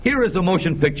Here is a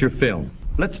motion picture film.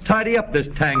 Let's tidy up this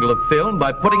tangle of film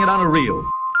by putting it on a reel.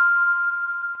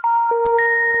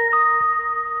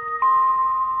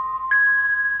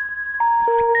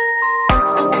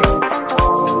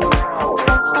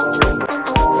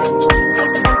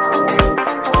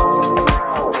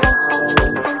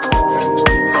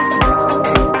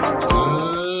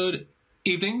 Good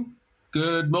evening,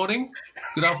 good morning,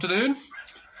 good afternoon.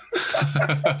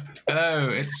 Hello,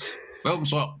 it's Film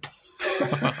Swap.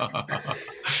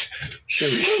 Shall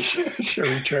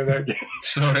we try that again?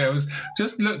 Sorry, I was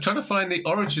just trying to find the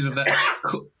origin of that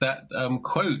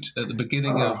quote at the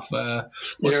beginning of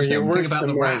You're worse about than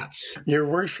the rats. You're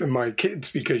worse than my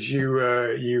kids because you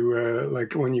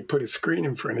like when you put a screen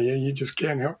in front of you, you just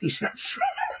can't help yourself.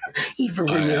 Even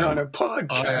when you're on a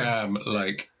podcast. I am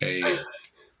like a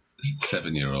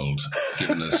 7-year-old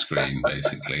given a screen,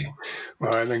 basically.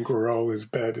 Well, I think we're all as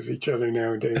bad as each other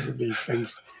nowadays with these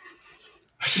things.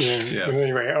 Yeah. But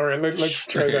anyway, all right, let's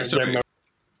try that again.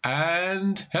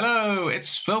 And hello,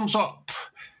 it's Film Swap.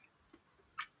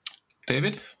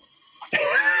 David?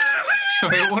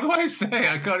 Sorry, what do I say?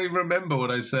 I can't even remember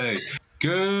what I say.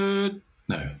 Good.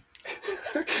 No.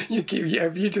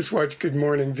 Have you just watched Good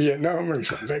Morning Vietnam or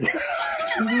something?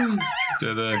 Don't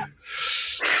know.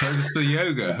 It's the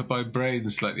yoga. My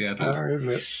brain's slightly addled. Oh, is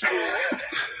it?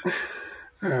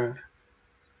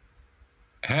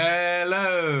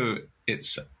 Hello,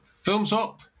 it's Film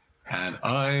Swap, and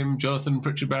I'm Jonathan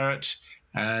Pritchard Barrett,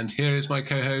 and here is my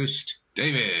co-host,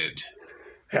 David.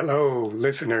 Hello,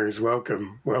 listeners.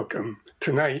 Welcome.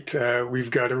 Tonight, we've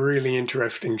got a really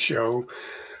interesting show.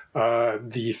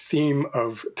 The theme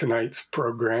of tonight's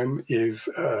program is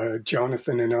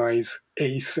Jonathan and I's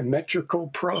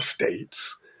asymmetrical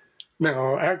prostates.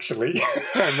 No, actually,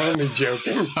 I'm only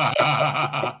joking.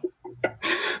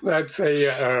 That's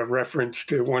a reference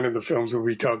to one of the films we'll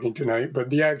be talking tonight, but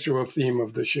the actual theme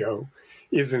of the show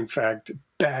is, in fact,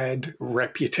 bad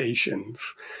reputations.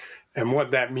 And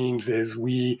what that means is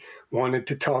we wanted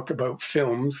to talk about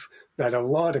films that a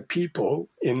lot of people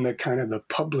in the kind of the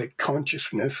public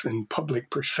consciousness and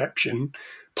public perception,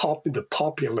 the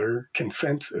popular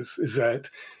consensus is that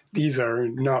these are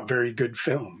not very good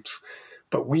films.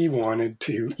 But we wanted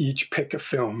to each pick a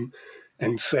film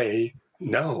and say,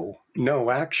 no,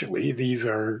 actually, these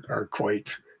are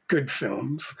quite good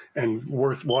films and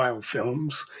worthwhile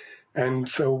films. And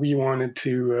so we wanted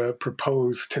to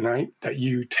propose tonight that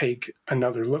you take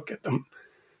another look at them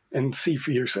and see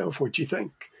for yourself what you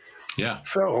think. Yeah.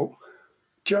 So,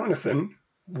 Jonathan,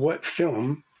 what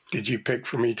film did you pick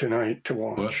for me tonight to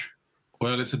watch?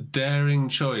 Well, it's a daring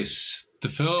choice. The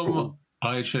film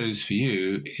I chose for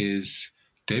you is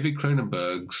David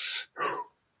Cronenberg's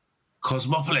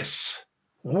Cosmopolis.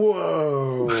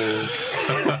 Whoa!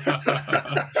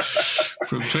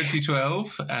 From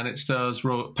 2012, and it stars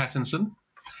Robert Pattinson,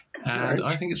 and right.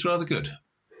 I think it's rather good.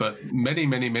 But many,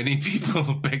 many, many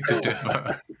people beg to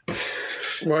differ.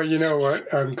 Well, you know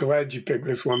what? I'm glad you picked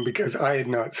this one because I had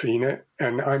not seen it,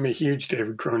 and I'm a huge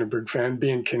David Cronenberg fan,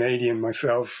 being Canadian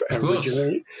myself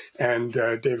originally. And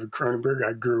David Cronenberg,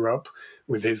 I grew up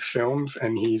with his films,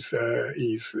 and he's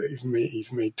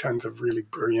made tons of really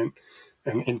brilliant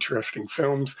and interesting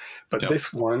films. But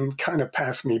This one kind of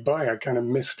passed me by. I kind of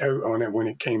missed out on it when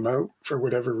it came out for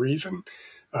whatever reason.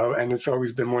 And it's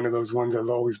always been one of those ones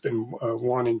I've always been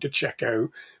wanting to check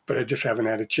out, but I just haven't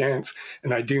had a chance.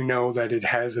 And I do know that it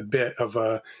has a bit of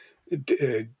a,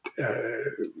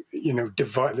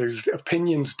 there's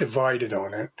opinions divided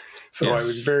on it. So yes. I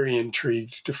was very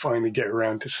intrigued to finally get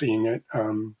around to seeing it.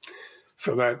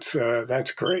 So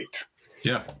that's great.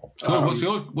 Yeah. Cool.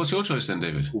 What's your choice then,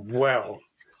 David? Well,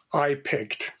 I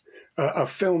picked a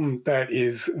film that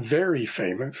is very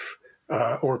famous.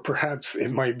 Or perhaps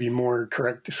it might be more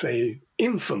correct to say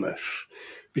infamous,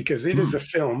 because it is a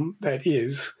film that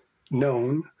is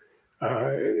known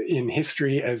in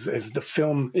history as the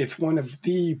film. It's one of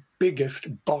the biggest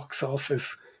box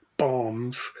office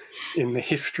bombs in the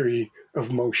history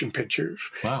of motion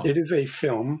pictures. Wow. It is a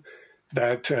film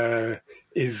that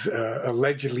is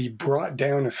allegedly brought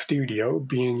down a studio,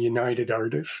 being United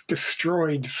Artists,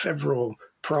 destroyed several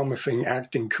promising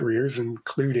acting careers,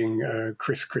 including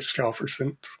Chris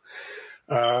Christopherson's.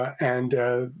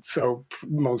 So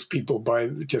most people,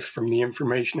 just from the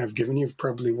information I've given you, have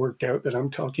probably worked out that I'm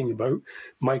talking about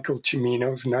Michael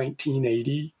Cimino's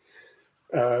 1980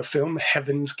 film,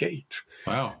 Heaven's Gate.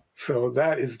 Wow. So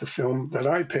that is the film that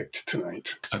I picked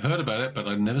tonight. I've heard about it, but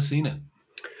I've never seen it.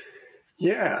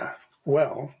 Yeah.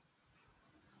 Well,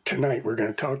 tonight we're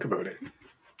going to talk about it.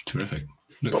 Terrific.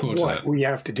 Look forward to that. What we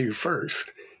have to do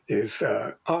first is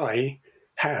I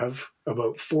have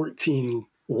about 14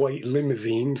 white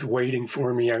limousines waiting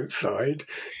for me outside.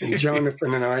 And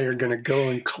Jonathan and I are going to go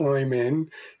and climb in,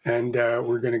 and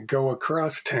we're going to go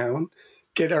across town,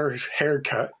 get our hair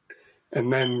cut,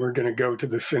 and then we're going to go to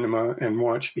the cinema and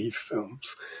watch these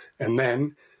films. And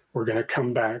then we're going to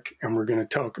come back and we're going to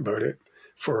talk about it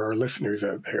for our listeners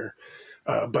out there.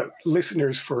 But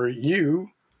listeners, for you,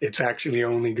 it's actually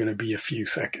only going to be a few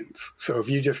seconds. So if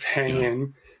you just hang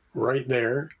in right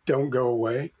there, don't go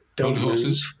away, don't Hold move.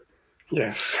 horses.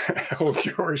 Yes, hold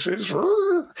your horses.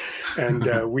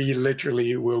 And we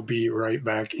literally will be right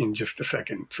back in just a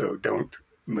second. So don't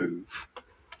move.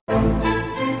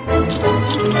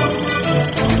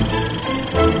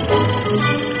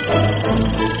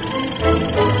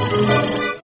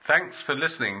 Thanks for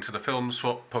listening to the Film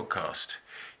Swap podcast.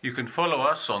 You can follow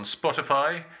us on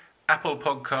Spotify, Apple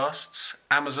Podcasts,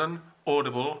 Amazon,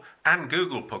 Audible, and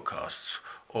Google Podcasts,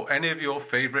 or any of your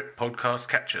favourite podcast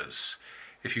catchers.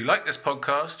 If you like this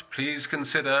podcast, please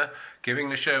consider giving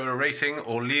the show a rating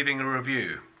or leaving a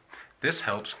review. This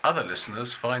helps other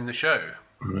listeners find the show.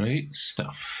 Great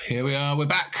stuff. Here we are. We're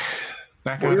back.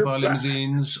 Back out of our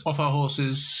limousines, off our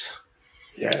horses.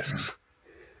 Yes.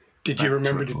 Did you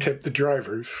remember to tip the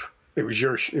drivers? It was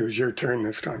your turn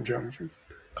this time, Jonathan.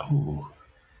 Oh.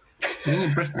 Being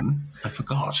in Britain, I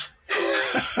forgot.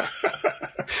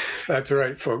 That's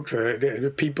right, folks.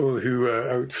 People who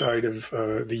outside of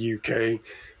the UK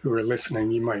who are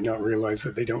listening, you might not realize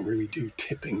that they don't really do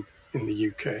tipping in the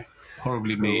UK.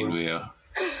 Horribly mean we are.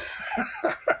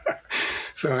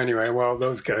 So anyway, well,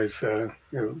 those guys, they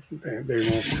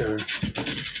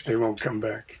won't come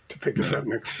back to pick us up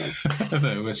next time.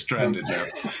 No, we're stranded now.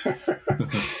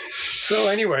 So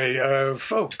anyway,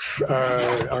 folks,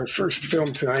 our first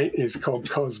film tonight is called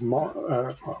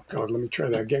Cosmopolis.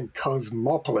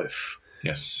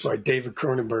 Yes. By David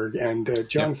Cronenberg. And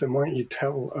Jonathan, why don't you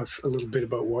tell us a little bit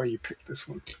about why you picked this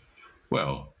one?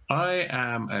 Well, I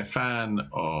am a fan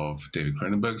of David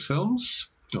Cronenberg's films,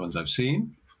 the ones I've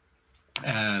seen.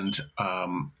 And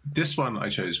this one I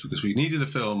chose because we needed a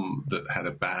film that had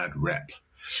a bad rep.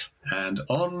 And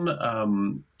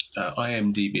on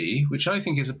IMDb, which I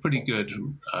think is a pretty good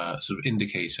sort of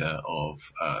indicator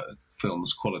of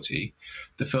film's quality,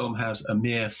 the film has a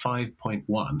mere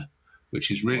 5.1,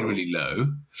 which is really, really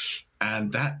low.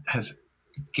 And that is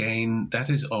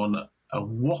on a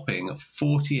whopping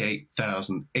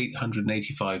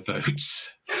 48,885 votes.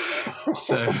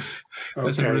 So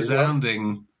there's a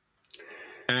resounding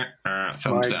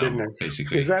thumbs down, goodness.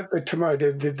 Basically. Is that the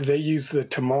tomato? Did they use the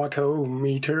tomato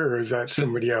meter, or is that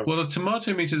somebody else? Well, the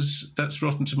tomato meters, that's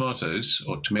Rotten Tomatoes,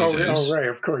 or tomatoes. Oh, right,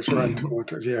 of course, Rotten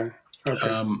Tomatoes, yeah. Okay.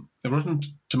 The Rotten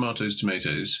Tomatoes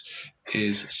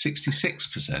is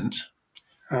 66%.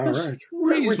 All right,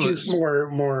 which is more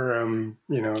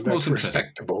that's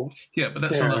respectable. Yeah, but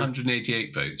that's on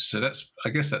 188 votes, so I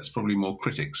guess that's probably more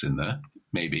critics in there,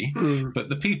 maybe. But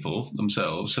the people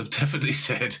themselves have definitely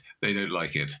said they don't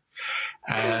like it,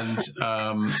 and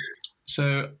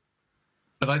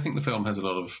but I think the film has a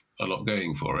lot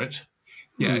going for it.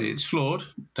 Yeah, it's flawed,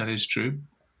 that is true,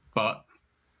 but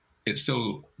it's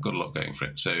still got a lot going for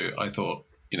it. So I thought,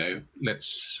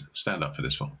 let's stand up for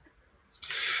this film.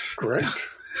 Great.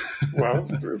 Well,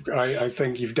 I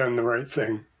think you've done the right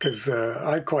thing, because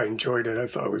I quite enjoyed it. I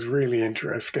thought it was really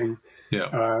interesting. Yeah.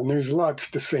 And there's lots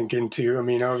to sink into. I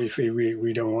mean, obviously,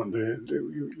 we don't want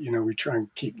we try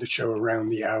and keep the show around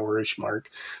the hour-ish mark.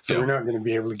 So we're not going to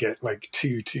be able to get like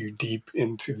too deep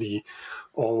into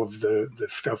all of the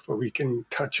stuff, but we can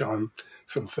touch on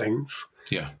some things.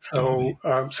 Yeah. So,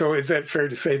 so is that fair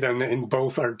to say then in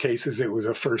both our cases, it was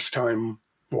a first time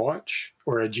watch,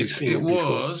 or had you seen it before? It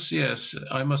was, yes.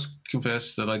 I must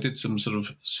confess that I did some sort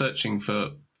of searching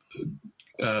for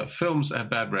films that have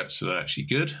bad reps that are actually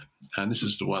good, and this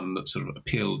is the one that sort of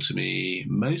appealed to me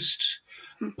most,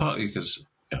 partly because,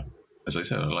 as I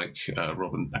said, I like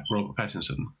Robert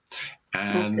Pattinson.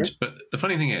 But the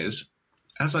funny thing is,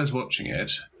 as I was watching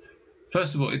it,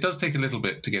 first of all, it does take a little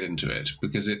bit to get into it,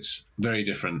 because it's very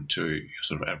different to your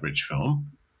sort of average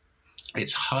film.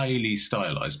 It's highly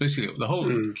stylized. Basically, the whole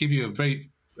give you a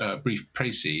very brief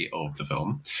précis of the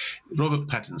film. Robert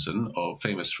Pattinson,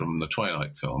 famous from the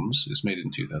Twilight films, it's made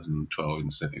in 2012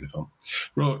 incidentally, the film.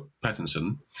 Robert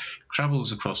Pattinson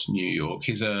travels across New York.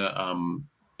 He's a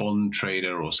bond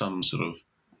trader or some sort of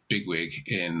bigwig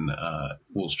in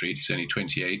Wall Street. He's only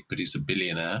 28, but he's a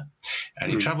billionaire.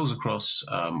 And he travels across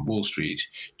Wall Street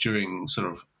during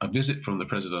sort of a visit from the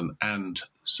president and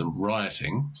some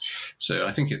rioting. So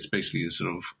I think it's basically a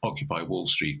sort of Occupy Wall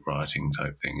Street rioting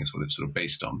type thing is what it's sort of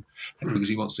based on. And because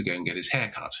he wants to go and get his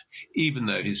hair cut, even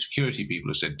though his security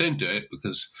people have said, don't do it,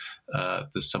 because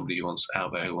there's somebody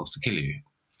out there who wants to kill you.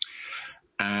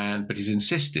 But he's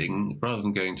insisting, rather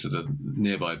than going to the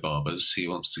nearby barbers, he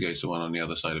wants to go to one on the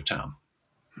other side of town.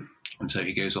 And so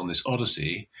he goes on this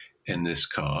odyssey in this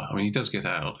car. I mean, he does get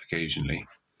out occasionally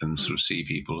and sort of see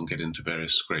people and get into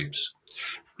various scrapes.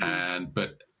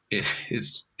 But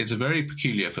it's a very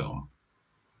peculiar film,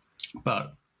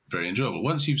 but very enjoyable.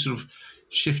 Once you've sort of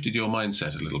shifted your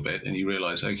mindset a little bit and you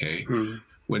realise, okay,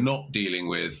 we're not dealing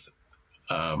with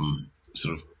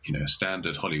sort of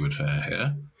standard Hollywood fare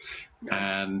here,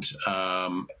 and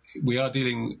we're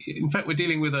dealing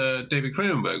with a David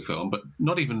Cronenberg film, but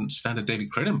not even standard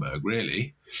David Cronenberg,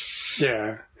 really.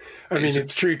 Yeah. I mean,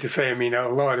 it's true to say, a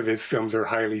lot of his films are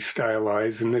highly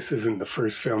stylized, and this isn't the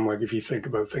first film. Like, if you think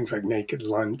about things like Naked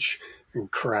Lunch and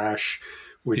Crash,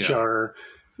 which are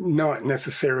not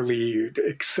necessarily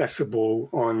accessible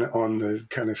on the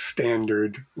kind of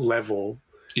standard level.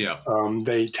 Yeah.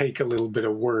 They take a little bit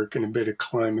of work and a bit of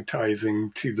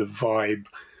acclimatizing to the vibe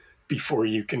before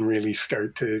you can really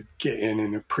start to get in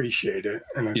and appreciate it.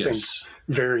 And I think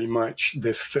very much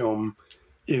this film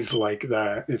is like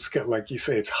that. It's got, like you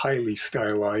say, it's highly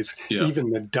stylized. Yeah.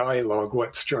 Even the dialogue,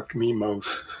 what struck me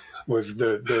most was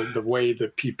the way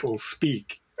that people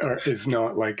speak is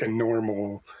not like a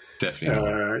normal.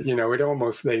 Definitely. It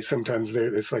almost,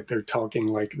 it's like they're talking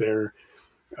like they're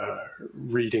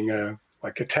reading a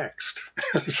text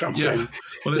or something. Yeah.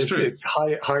 Well, that's true. It's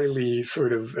highly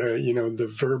sort of,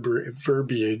 the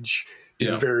verbiage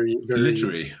is very, very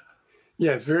literary.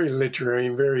 Yeah, it's very literary,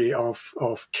 very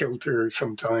off kilter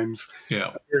sometimes.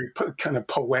 Yeah. Very kind of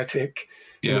poetic.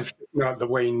 Yeah. It's not the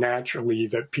way naturally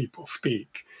that people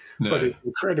speak. No. But it's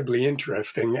incredibly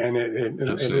interesting, and it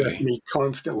left me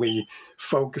constantly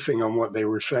focusing on what they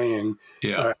were saying.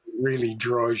 Yeah. It really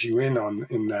draws you in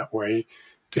that way.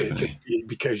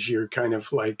 Because you're kind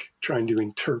of like trying to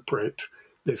interpret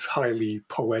this highly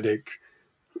poetic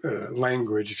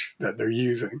language that they're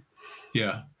using.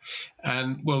 Yeah.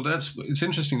 And well, it's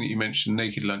interesting that you mentioned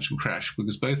Naked Lunch and Crash,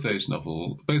 because both those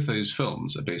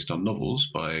films are based on novels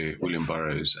by William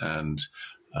Burroughs and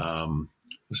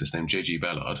what's his name, J.G.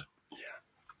 Ballard.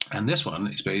 Yeah. And this one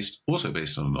is also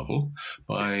based on a novel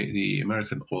by the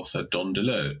American author Don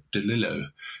DeLillo,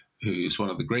 who's one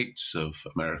of the greats of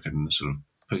American sort of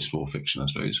post-war fiction, I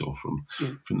suppose, or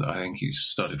I think he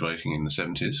started writing in the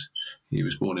 70s. He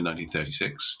was born in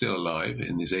 1936, still alive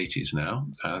in his 80s now.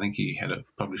 I think he had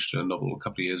published a novel a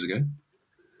couple of years ago.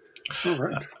 Oh,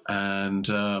 right.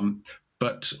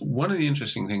 But one of the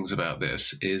interesting things about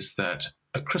this is that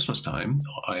at Christmas time,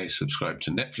 I subscribed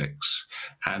to Netflix,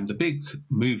 and the big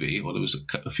movie, or there was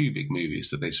a few big movies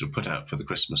that they sort of put out for the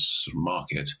Christmas sort of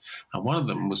market, and one of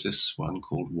them was this one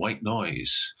called White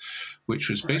Noise, which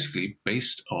was basically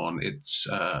based on it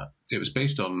was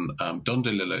based on Don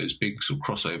DeLillo's big sort of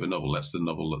crossover novel. That's the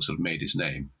novel that sort of made his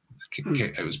name.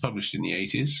 It was published in the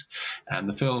 80s, and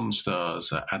the film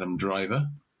stars Adam Driver,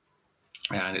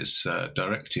 and it's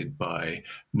directed by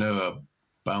Noah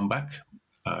Baumbach,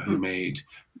 who made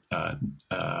The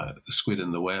Squid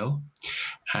and the Whale,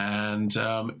 and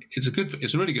it's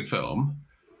a really good film.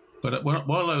 But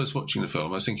while I was watching the film,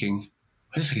 I was thinking,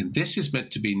 wait a second, this is meant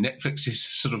to be Netflix's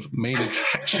sort of main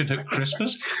attraction at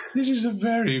Christmas. This is a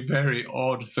very, very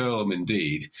odd film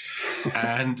indeed,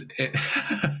 and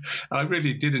I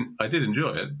did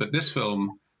enjoy it. But this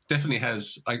film definitely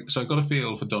has. So I got a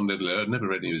feel for Don DeLillo. I'd never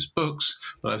read any of his books,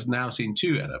 but I've now seen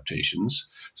 2 adaptations.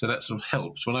 So that sort of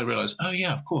helped when I realised, oh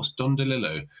yeah, of course, Don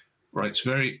DeLillo writes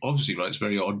very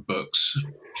odd books.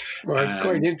 Well, it's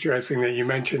quite interesting that you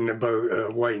mentioned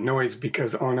about White Noise,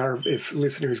 because if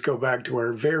listeners go back to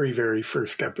our very, very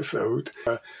first episode,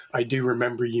 I do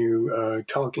remember you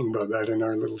talking about that in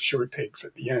our little short takes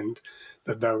at the end,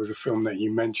 that was a film that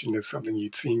you mentioned as something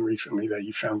you'd seen recently that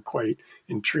you found quite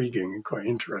intriguing and quite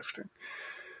interesting.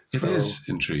 It is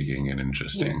intriguing and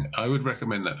interesting. Yeah. I would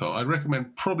recommend that film. I'd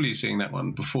recommend probably seeing that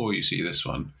one before you see this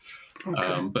one.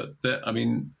 Okay. But they're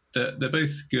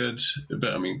both good.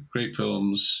 But, great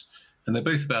films, and they're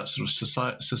both about sort of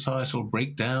societal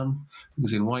breakdown.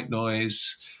 Because in White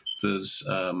Noise, there's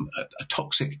a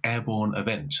toxic airborne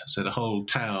event. So the whole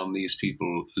town these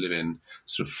people live in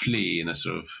sort of flee in a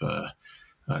sort of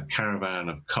a caravan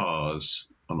of cars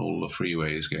on all the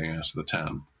freeways going out of the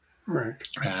town. Right.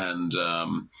 And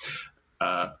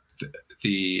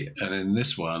and in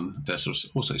this one, they're sort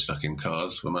of also stuck in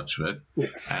cars for much of it.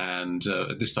 Yes. And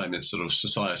this time it's sort of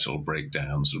societal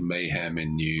breakdown, sort of mayhem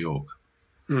in New York.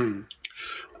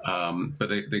 But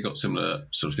they got similar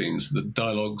sort of themes. The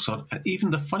dialogues on, and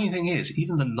even the funny thing is,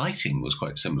 even the lighting was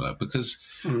quite similar, because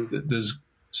there's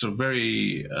sort of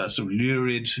very sort of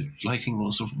lurid lighting,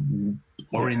 all sort of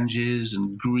oranges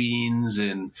and greens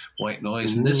in White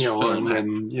Noise. And this film had,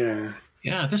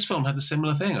 Yeah, this film had a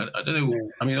similar thing. I don't know. Yeah.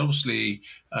 I mean, obviously,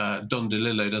 Don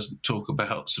DeLillo doesn't talk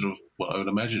about sort of. Well, I would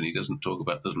imagine he doesn't talk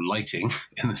about the lighting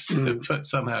in the. But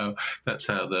somehow that's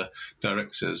how the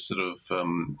directors sort of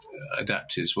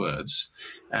adapt his words.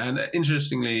 And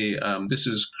interestingly, this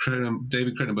is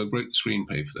David Cronenberg wrote the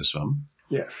screenplay for this one.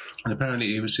 Yes. And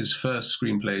apparently, it was his first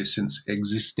screenplay since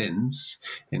Existence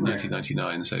in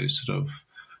 1999. So sort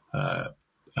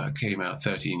of came out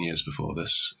 13 years before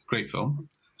this. Great film.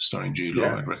 Starring Jude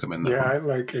Law, I'd recommend that. Yeah,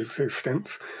 one. I like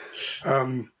Existence.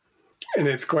 And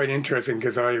it's quite interesting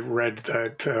because I read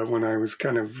that when I was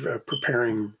kind of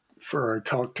preparing for our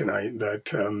talk tonight,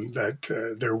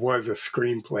 that there was a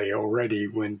screenplay already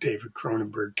when David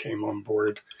Cronenberg came on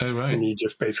board. Oh, right. And he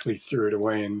just basically threw it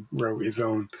away and wrote his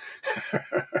own,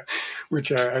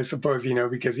 which I suppose,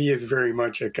 because he is very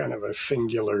much a kind of a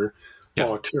singular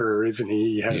auteur, isn't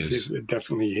he? He has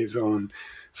definitely his own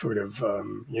sort of,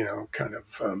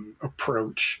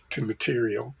 approach to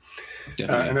material.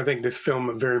 And I think this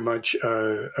film very much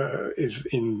is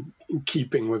in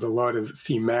keeping with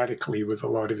thematically with a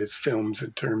lot of his films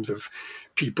in terms of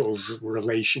people's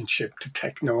relationship to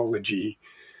technology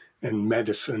and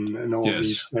medicine and all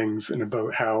these things, and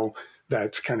about how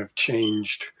that's kind of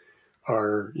changed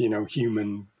our,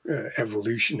 human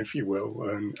evolution, if you will,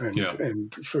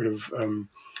 and sort of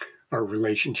our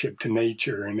relationship to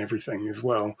nature and everything as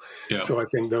well. Yeah. So I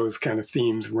think those kind of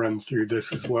themes run through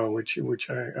this as well, which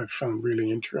I found really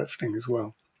interesting as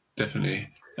well. Definitely.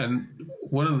 And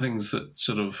one of the things that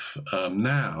sort of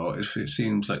now, it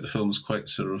seems like the film's quite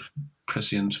sort of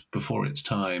prescient before its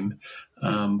time,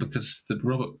 because the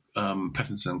Robert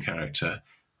Pattinson character,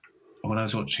 when I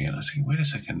was watching it, I was thinking, wait a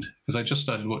second, because I just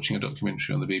started watching a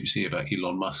documentary on the BBC about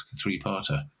Elon Musk, a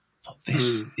three-parter. I thought,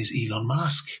 this is Elon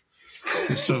Musk.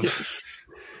 This sort of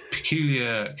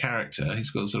peculiar character. He's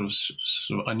got a sort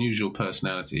of unusual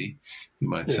personality, you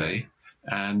might say.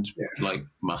 And like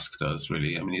Musk does,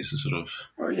 really. I mean, he's a sort of...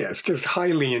 Well, yes, just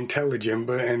highly intelligent,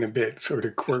 but and a bit sort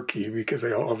of quirky, because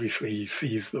obviously he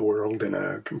sees the world in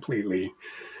a completely,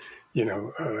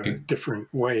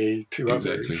 different way to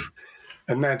others.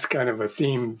 And that's kind of a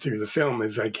theme through the film,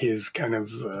 is like his kind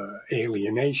of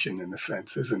alienation in a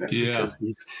sense, isn't it? Yeah. Because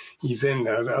he's in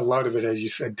a lot of it, as you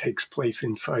said, takes place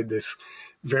inside this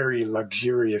very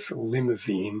luxurious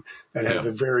limousine that has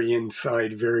a very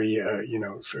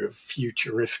sort of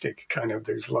futuristic kind of,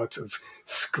 there's lots of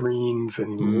screens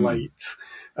and lights,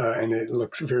 and it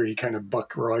looks very kind of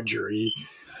Buck Roger-y.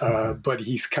 But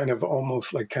he's kind of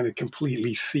almost like kind of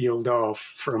completely sealed off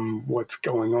from what's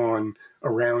going on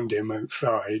around him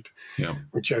outside,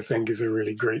 which I think is a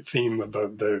really great theme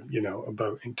about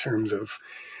about in terms of,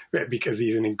 because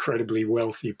he's an incredibly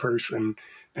wealthy person,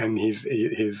 and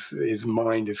his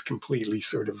mind is completely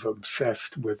sort of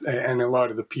obsessed with, and a lot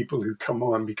of the people who come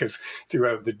on, because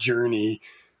throughout the journey,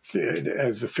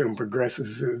 as the film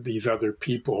progresses, these other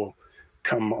people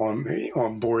come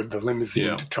on board the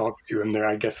limousine to talk to him.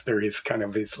 I guess they're his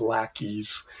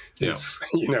lackeys, his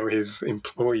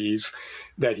employees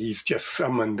that he's just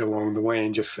summoned along the way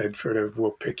and just said sort of,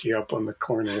 we'll pick you up on the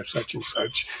corner of such and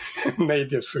such. And they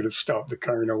just sort of stop the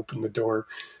car and open the door,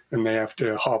 and they have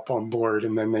to hop on board.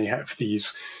 And then they have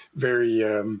these very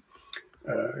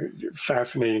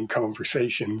fascinating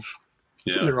conversations.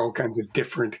 Yeah. They're all kinds of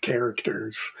different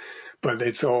characters, but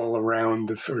it's all around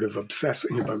the sort of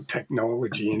obsessing about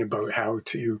technology and about how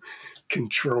to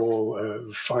control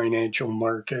financial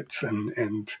markets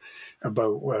and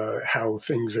about how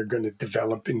things are going to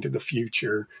develop into the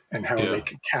future and how they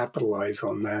can capitalize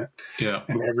on that. Yeah.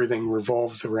 And everything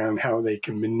revolves around how they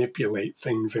can manipulate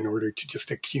things in order to just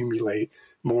accumulate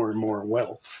more and more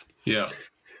wealth. Yeah.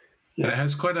 Yeah. And it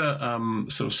has quite a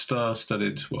sort of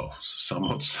star-studded, well,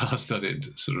 somewhat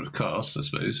star-studded sort of cast, I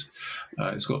suppose.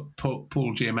 It's got Paul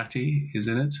Giamatti is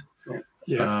in it.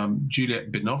 Yeah.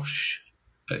 Juliette Binoche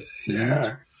is in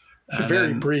it.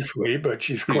 Very briefly, but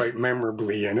she's quite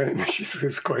memorably in it.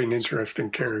 She's quite an interesting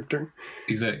character.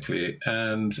 Exactly.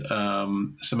 And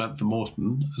Samantha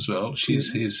Morton as well.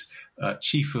 She's his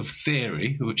chief of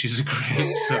theory, which is a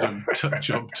great sort of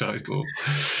job title.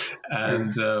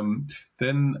 And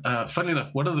then, funnily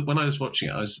enough, when I was watching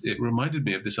it, it reminded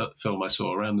me of this film I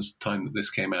saw around the time that this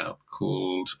came out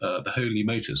called The Holy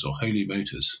Motors, or Holy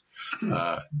Motors.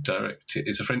 Directed.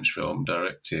 It's a French film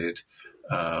directed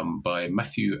by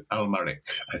Matthew Almaric,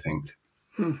 I think.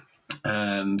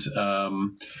 And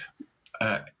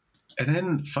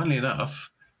then, funnily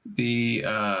enough, the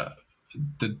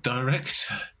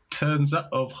director turns up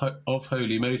of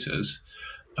Holy Motors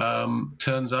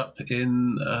turns up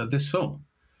in this film.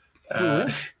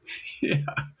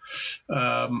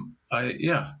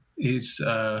 He's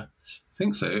I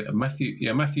think so.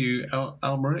 Matthew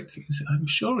Almeric. I'm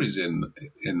sure he's in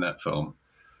that film.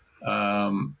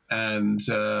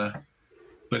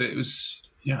 But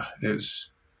it's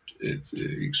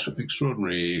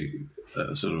extraordinary.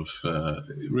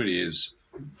 It really is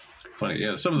funny.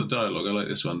 Yeah, some of the dialogue I like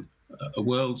this one. A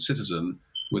world citizen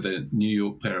with a New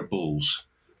York pair of balls.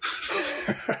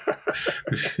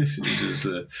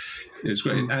 It's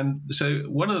great. And so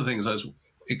one of the things I was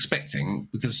expecting,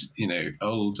 because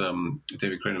old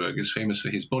David Cronenberg is famous for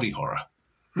his body horror.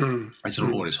 It's sort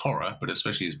of all his horror, but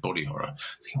especially his body horror.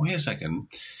 So, wait a second,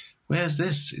 where's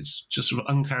this? It's just sort of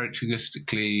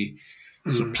uncharacteristically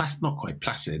sort of not quite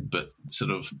placid, but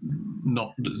sort of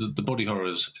not the body horror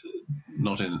is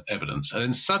not in evidence, and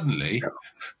then suddenly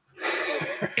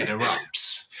it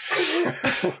erupts.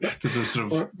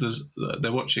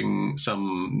 They're watching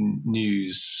some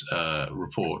news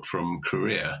report from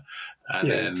Korea,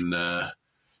 and then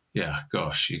you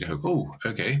go, oh,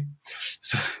 okay.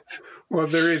 So, well,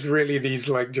 there is really these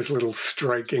just little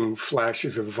striking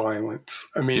flashes of violence.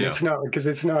 I mean, it's not because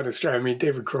it's not I mean,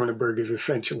 David Cronenberg is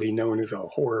essentially known as a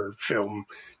horror film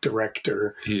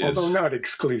director, although not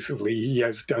exclusively. He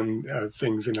has done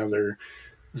things in other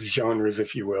genres,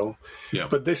 if you will. Yeah.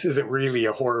 But this isn't really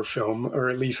a horror film, or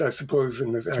at least I suppose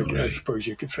I suppose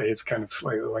you could say it's kind of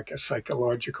slightly like a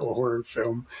psychological horror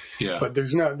film. Yeah. But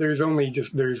there's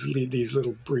these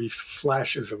little brief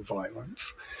flashes of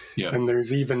violence. Yeah. And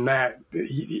there's even that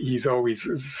he's always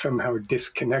somehow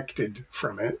disconnected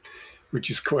from it, which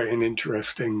is quite an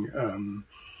interesting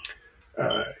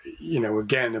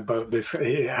again, about this,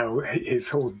 how his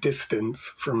whole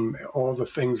distance from all the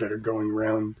things that are going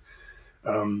around.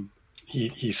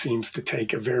 He seems to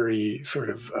take a very sort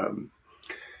of,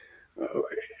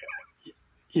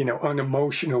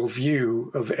 unemotional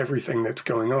view of everything that's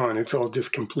going on. It's all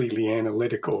just completely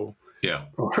analytical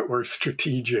or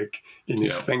strategic in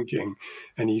his thinking.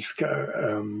 And he's,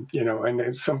 and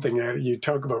it's something that you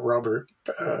talk about Robert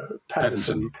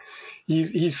Pattinson.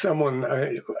 He's someone,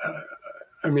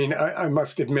 I mean, I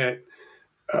must admit,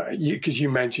 because you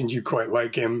mentioned you quite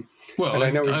like him. Well, and I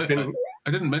know he's been... I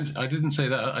didn't say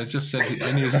that. I just said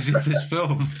I knew he's in this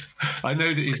film. I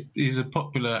know that he's a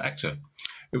popular actor.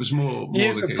 It was more he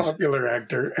is the a case. Popular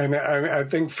actor, and I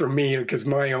think for me, because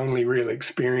my only real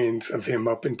experience of him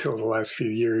up until the last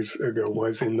few years ago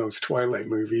was in those Twilight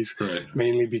movies, right.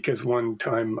 Mainly because one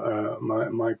time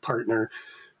my partner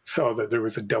saw that there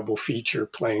was a double feature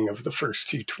playing of the first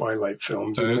two Twilight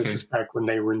films. And this is back when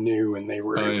they were new and it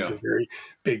was a very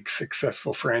big,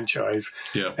 successful franchise.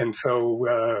 Yeah. And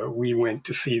so we went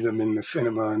to see them in the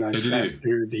cinema, and I sat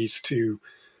through these two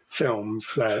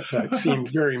films that seemed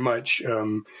very much,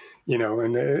 and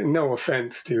no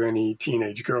offense to any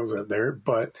teenage girls out there,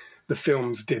 but the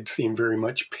films did seem very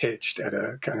much pitched at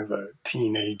a kind of a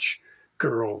teenage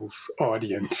girls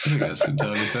audience. I think that's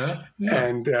entirely fair.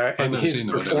 Yeah. And his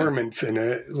performance in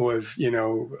it was, he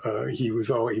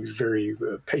was very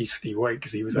pasty white,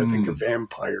 because he was, I think, a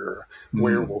vampire or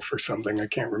werewolf or something. I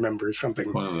can't remember,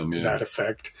 something to that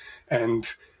effect. And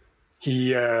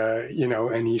he,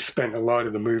 and he spent a lot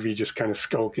of the movie just kind of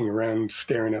skulking around,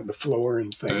 staring at the floor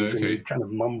and things, and he kind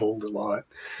of mumbled a lot.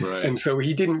 Right. And so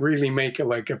he didn't really make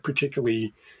a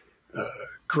particularly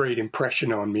great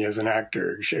impression on me as an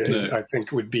actor, I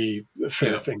think would be a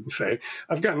fair thing to say.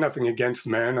 I've got nothing against the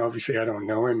man. Obviously, I don't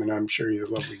know him, and I'm sure he's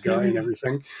a lovely guy and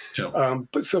everything. Yeah.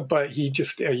 But he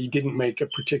didn't make a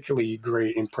particularly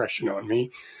great impression on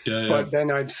me. Yeah. But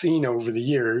then I've seen over the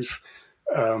years,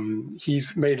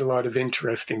 he's made a lot of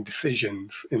interesting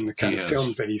decisions in the kind of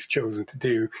films that he's chosen to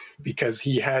do, because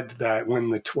he had that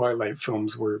when the Twilight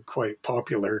films were quite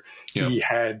popular. He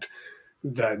had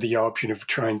the option of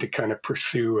trying to kind of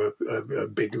pursue a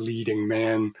big leading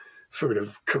man sort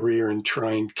of career and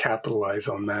try and capitalize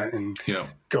on that and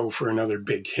go for another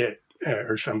big hit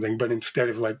or something. But instead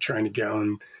of trying to get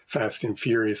on Fast and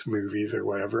Furious movies or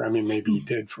whatever, I mean, maybe he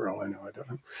did, for all I know, I don't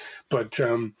know. But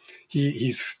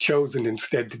he's chosen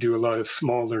instead to do a lot of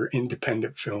smaller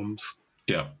independent films.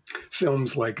 Yeah.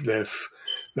 Films like this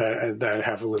that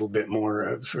have a little bit more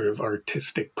of sort of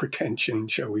artistic pretension,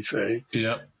 shall we say.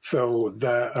 Yeah. So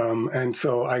and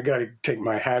so I got to take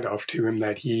my hat off to him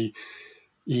that he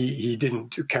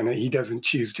doesn't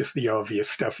choose just the obvious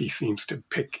stuff. He seems to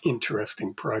pick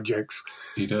interesting projects.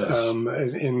 He does.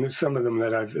 In some of them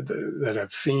that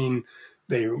I've seen,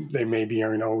 they maybe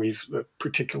aren't always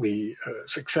particularly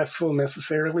successful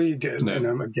necessarily.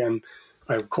 No. And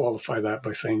I qualify that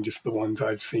by saying just the ones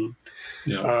I've seen.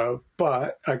 Yeah.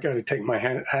 But I got to take my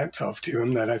hats off to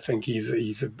him that I think he's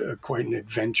quite an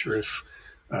adventurous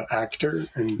actor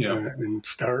and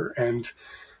star. And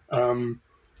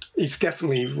he's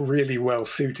definitely really well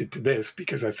suited to this,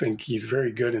 because I think he's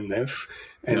very good in this,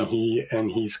 and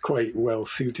he's quite well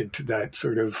suited to that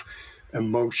sort of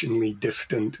emotionally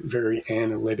distant, very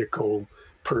analytical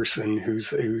person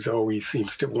who's always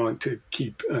seems to want to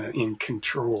keep in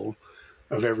control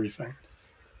of everything.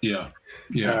 Yeah.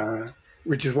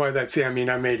 Which is why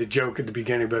I made a joke at the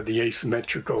beginning about the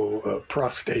asymmetrical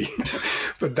prostate,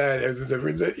 but that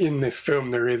in this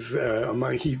film there is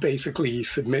he basically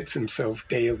submits himself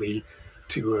daily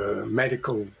to a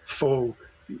full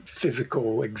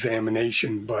physical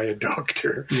examination by a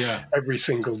doctor every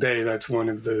single day. That's one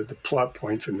of the plot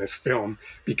points in this film,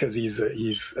 because he's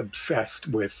obsessed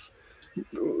with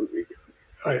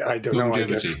I don't know, I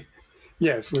guess.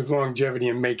 Yes, with longevity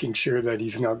and making sure that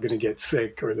he's not going to get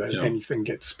sick or that anything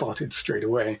gets spotted straight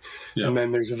away. Yeah. And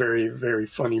then there's a very, very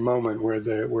funny moment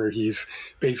where he's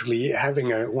basically having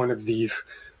one of these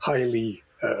highly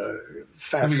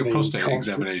fascinating... Having a prostate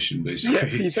examination, basically.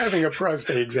 Yes, he's having a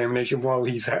prostate examination while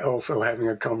he's also having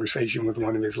a conversation with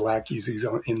one of his lackeys who's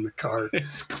in the car.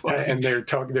 And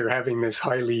they're having this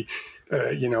highly...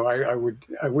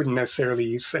 I wouldn't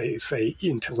necessarily say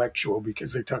intellectual,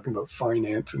 because they're talking about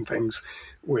finance and things,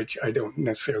 which I don't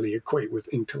necessarily equate with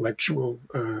intellectual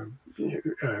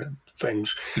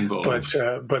things. Involved.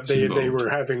 But they were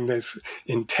having this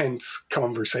intense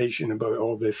conversation about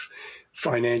all this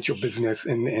financial business,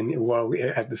 and while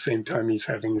at the same time he's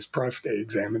having his prostate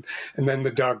examined, and then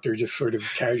the doctor just sort of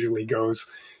casually goes,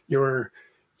 You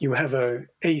have a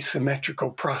asymmetrical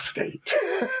prostate.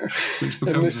 Which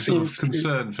becomes a sort of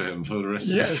concern for him for the rest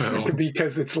of the film. Yes,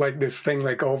 because it's like this thing,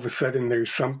 like all of a sudden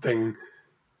there's something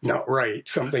not right,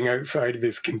 something outside of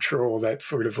his control that's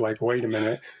sort of like, wait a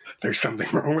minute, there's something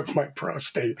wrong with my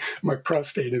prostate. My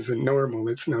prostate isn't normal.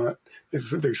 It's not.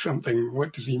 There's something,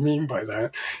 what does he mean by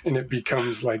that? And it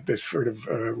becomes like this sort of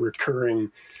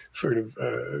recurring sort of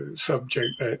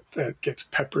subject that gets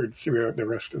peppered throughout the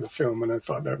rest of the film. And I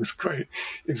thought that was quite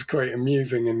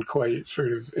amusing and quite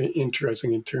sort of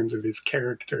interesting in terms of his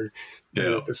character,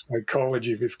 the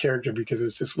psychology of his character, because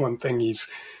it's just one thing he's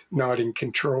not in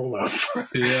control of.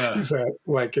 Yeah.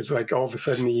 It's like all of a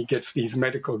sudden he gets these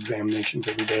medical examinations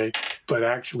every day, but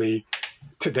actually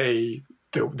today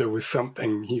there was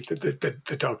something,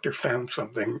 the doctor found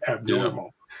something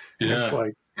abnormal. Yeah. And it's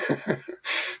like,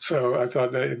 so I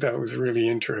thought that was really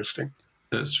interesting.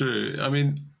 That's true. I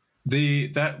mean,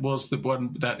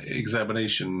 that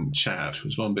examination chat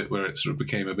was one bit where it sort of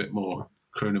became a bit more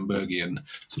Cronenbergian,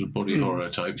 sort of body horror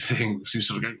type thing, because he's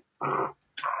sort of going,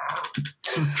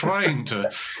 sort of trying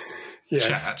to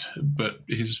chat, but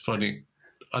he's finding.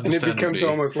 And it becomes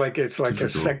almost like it's like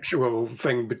difficult. A sexual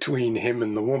thing between him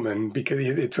and the woman, because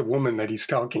it's a woman that he's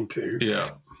talking to.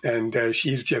 Yeah. And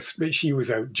she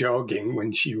was out jogging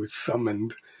when she was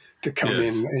summoned to come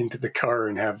into the car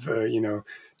and have,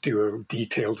 do a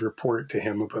detailed report to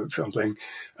him about something.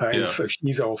 And so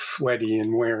she's all sweaty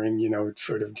and wearing,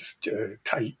 sort of just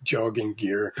tight jogging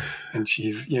gear. And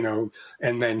she's,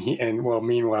 and then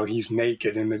meanwhile he's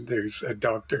naked, and then there's a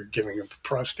doctor giving him a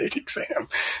prostate exam.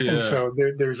 Yeah. And so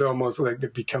there's almost like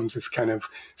there becomes this kind of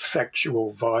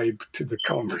sexual vibe to the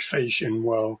conversation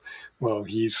while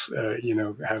he's,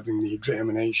 having the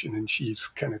examination, and she's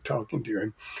kind of talking to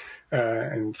him.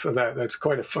 And so that's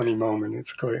quite a funny moment.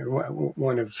 It's quite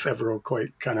one of several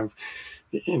quite kind of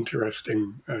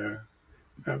interesting,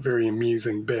 very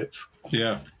amusing bits.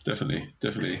 Yeah, definitely.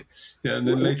 Yeah, and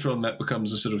then later on that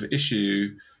becomes a sort of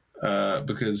issue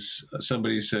because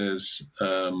somebody says,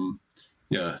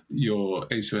 your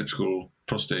asymmetrical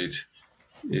prostate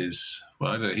is,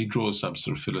 well, I don't know, he draws some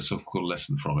sort of philosophical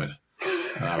lesson from it.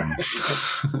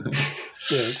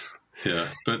 Yes. Yeah,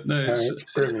 but no, it's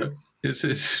brilliant. It's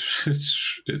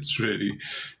really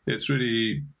a sort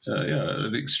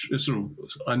of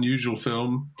unusual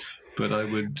film, but I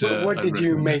would. What did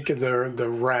you make of the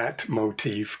rat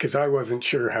motif? Because I wasn't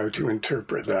sure how to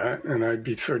interpret that, and I'd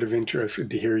be sort of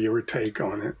interested to hear your take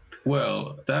on it.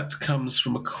 Well, that comes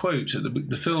from a quote.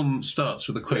 The film starts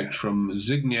with a quote from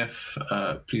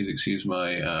Zbigniew. Please excuse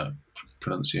my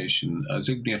pronunciation.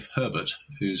 Zbigniew Herbert,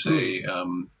 who's a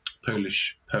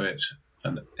Polish poet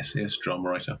and essayist, drama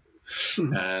writer.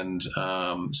 And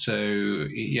I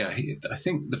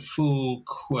think the full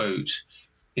quote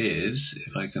is,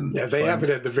 if I can... Yeah, they have it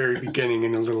at the very beginning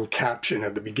in a little caption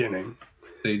at the beginning.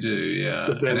 They do, yeah.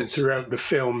 But then throughout the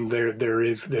film, there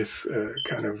is this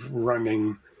kind of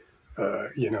running,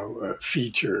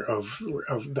 feature of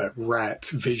that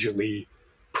rats visually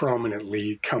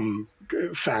prominently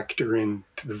factor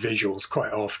into the visuals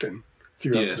quite often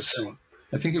throughout the film.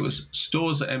 I think it was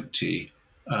stores are empty.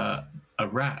 A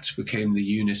rat became the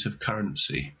unit of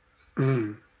currency.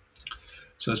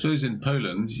 So I suppose in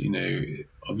Poland,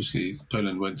 obviously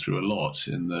Poland went through a lot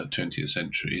in the 20th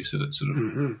century, so that's sort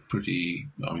of pretty,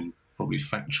 probably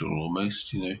factual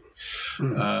almost.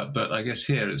 But I guess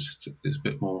here it's a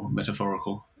bit more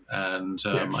metaphorical. And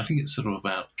Yes. I think it's sort of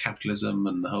about capitalism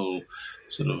and the whole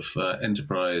sort of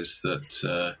enterprise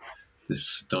that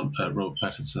this Robert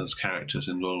Pattinson's character is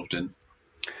involved in.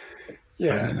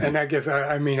 Yeah, and I guess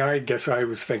I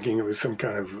was thinking it was some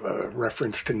kind of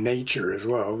reference to nature as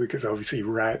well, because obviously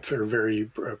rats are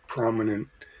very prominent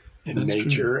in That's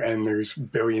nature, true. and there's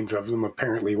billions of them.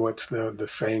 Apparently, what's the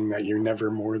saying that you're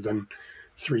never more than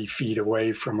 3 feet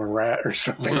away from a rat or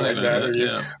something like that? Or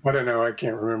Yeah. I don't know, I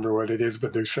can't remember what it is,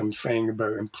 but there's some saying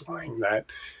about implying that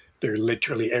they're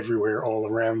literally everywhere, all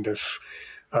around us.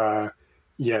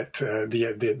 Yet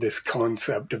this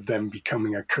concept of them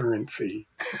becoming a currency,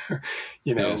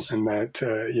 Yes. and that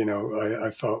I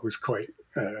thought was quite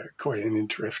an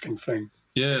interesting thing.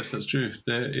 Yes, that's true.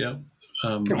 Yeah.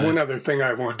 And one other thing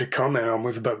I wanted to comment on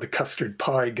was about the custard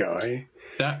pie guy.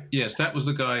 That was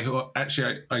the guy who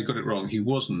actually I got it wrong. He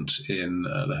wasn't in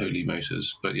the Holy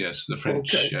Motors, but yes, the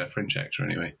French actor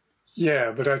anyway.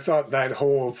 Yeah, but I thought that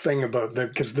whole thing about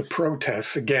because the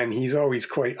protests, again, he's always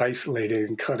quite isolated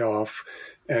and cut off.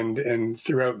 And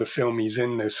throughout the film, he's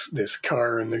in this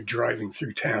car and they're driving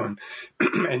through town.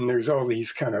 And there's all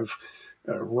these kind of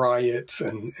riots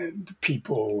and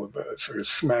people sort of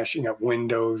smashing up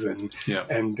windows. And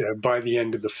by the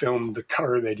end of the film, the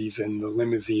car that he's in, the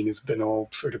limousine, has been all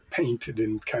sort of painted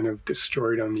and kind of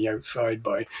destroyed on the outside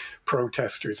by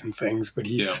protesters and things. But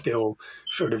he's still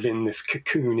sort of in this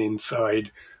cocoon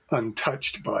inside,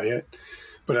 untouched by it.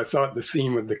 But I thought the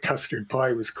scene with the custard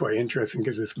pie was quite interesting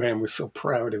because this man was so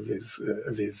proud of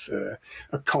his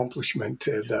accomplishment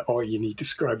that he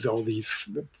describes all these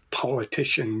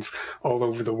politicians all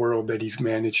over the world that he's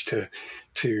managed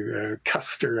to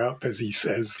custard up, as he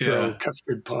says, throw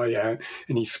custard pie at,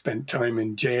 and he spent time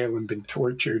in jail and been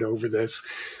tortured over this.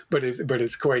 But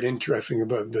it's quite interesting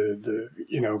about the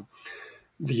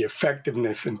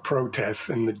effectiveness in protests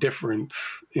and the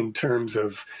difference in terms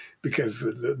of, because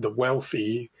the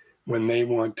wealthy, when they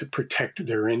want to protect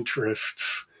their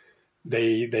interests,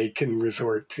 they can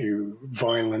resort to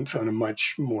violence on a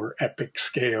much more epic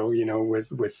scale,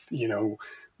 with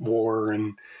war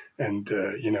and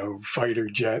fighter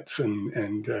jets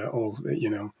and all,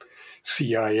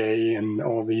 CIA and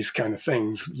all these kind of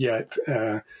things. Yet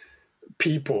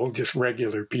people, just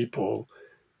regular people,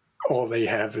 all they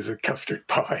have is a custard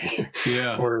pie,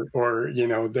 or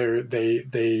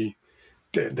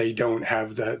they don't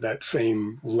have that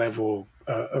same level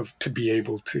of to be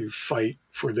able to fight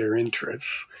for their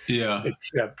interests,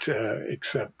 except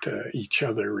each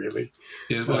other, really.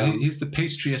 Yeah, well, he's the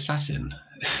pastry assassin.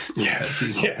 Yes,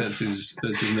 that's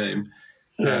his name,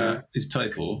 his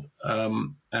title,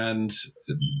 and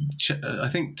I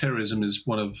think terrorism is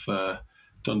one of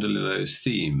Don DeLillo's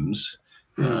themes,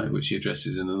 which he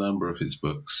addresses in a number of his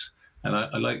books. And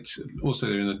I liked also,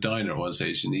 they're in a diner at one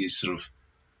stage, and these sort of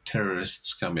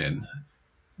terrorists come in,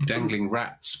 dangling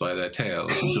rats by their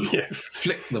tails, and sort of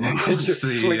flick them across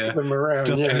flick them around,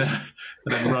 diner,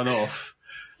 and then run off.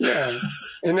 Yeah,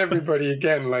 and everybody,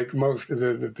 again, like most of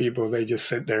the people, they just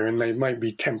sit there and they might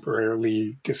be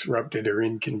temporarily disrupted or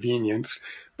inconvenienced,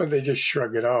 but they just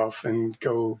shrug it off and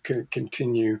go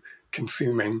continue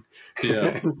consuming,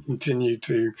 and continue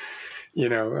to,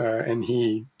 and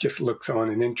he just looks on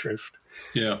in interest.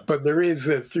 Yeah, but there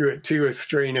is through it too a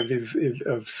strain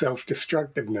of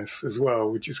self-destructiveness as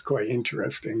well, which is quite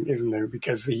interesting, isn't there?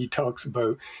 Because he talks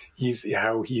about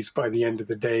how he's by the end of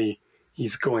the day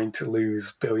he's going to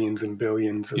lose billions and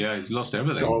billions of he's lost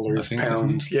everything, dollars,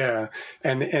 pounds,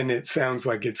 and it sounds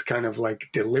like it's kind of like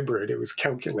deliberate. It was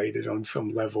calculated on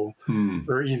some level,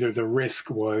 or either the risk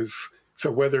was.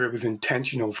 So whether it was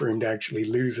intentional for him to actually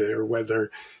lose it, or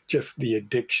whether just the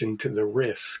addiction to the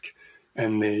risk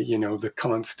and the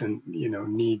constant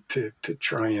need to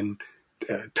try and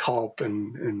top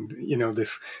and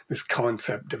this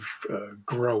concept of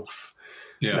growth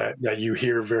that you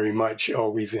hear very much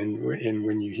always in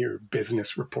when you hear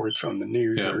business reports on the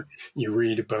news or you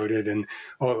read about it, and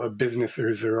all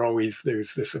businesses are always,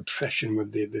 there's this obsession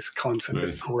with this concept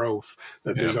of growth,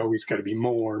 that there's always got to be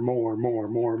more,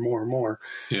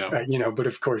 but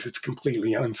of course it's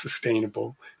completely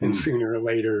unsustainable, and sooner or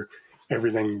later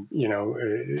everything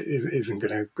isn't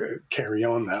going to carry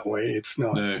on that way. It's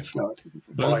not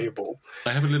viable.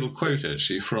 I have a little quote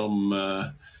actually from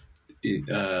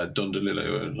Don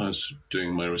DeLillo. When I was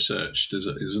doing my research, there's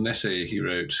an essay he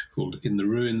wrote called "In the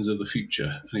Ruins of the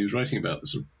Future," and he was writing about the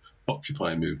sort of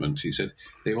Occupy movement. He said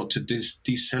they want to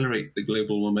decelerate the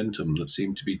global momentum that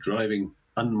seemed to be driving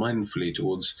unmindfully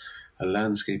towards a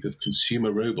landscape of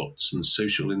consumer robots and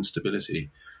social instability,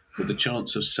 with the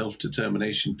chance of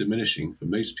self-determination diminishing for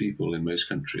most people in most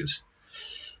countries,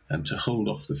 and to hold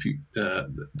off the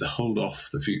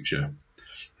future.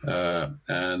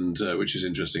 And which is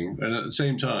interesting. And at the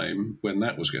same time, when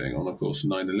that was going on, of course,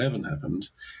 9/11 happened.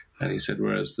 And he said,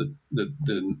 whereas the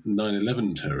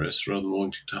 9/11 terrorists, rather than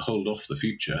wanting to hold off the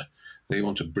future, they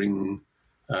want to bring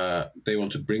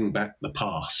back the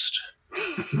past,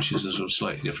 which is a sort of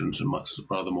slightly different and much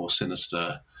rather more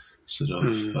sinister sort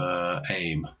of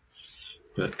aim.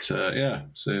 But yeah,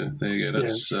 so there you go.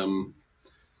 That's Don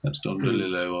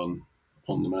DeLillo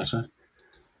on the matter.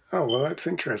 Oh, well, that's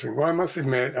interesting. Well, I must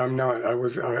admit, I've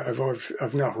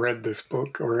not read this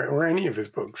book or any of his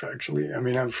books, actually. I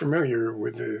mean, I'm familiar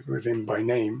with him by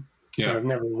name, but I've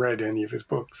never read any of his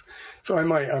books. So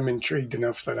I'm intrigued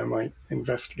enough that I might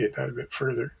investigate that a bit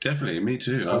further. Definitely, me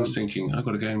too. I was thinking, I've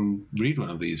got to go and read one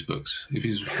of these books. If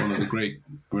he's one of the great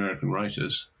American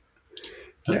writers,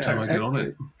 I get on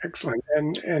it. Excellent.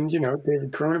 And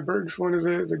David Cronenberg's one of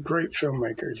the great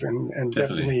filmmakers, and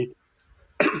definitely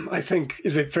I think,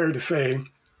 is it fair to say,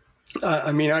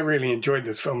 I mean, I really enjoyed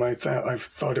this film. I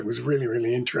thought it was really,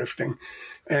 really interesting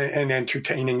and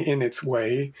entertaining in its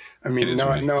way. I mean,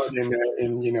 not in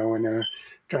a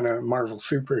kind of Marvel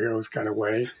superheroes kind of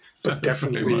way, but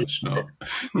definitely not.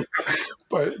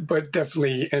 but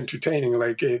definitely entertaining.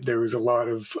 Like there was a lot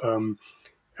of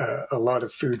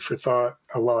food for thought,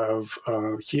 a lot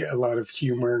of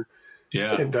humor.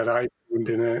 Yeah. That I found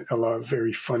in it, a lot of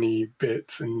very funny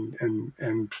bits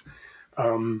and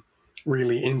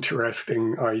really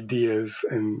interesting ideas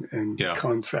and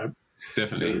concepts.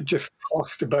 Definitely. Just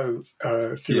tossed about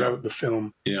throughout the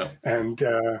film. Yeah. And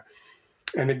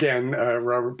again,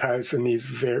 Robert Pattinson, he's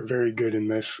very, very good in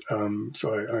this.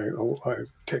 So I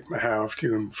take my hat off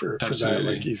to him for that.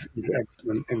 Like he's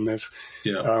excellent in this.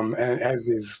 Yeah. And as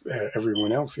is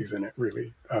everyone else who's in it,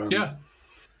 really.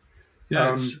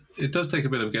 Yeah, it does take a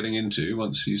bit of getting into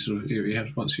once you sort of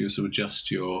adjust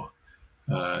your,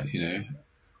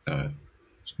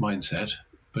 mindset.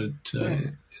 But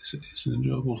it's an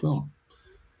enjoyable film,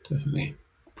 definitely.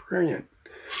 Brilliant.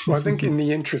 Well, I think in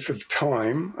the interest of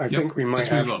time, I think we might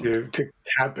have to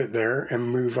cap it there and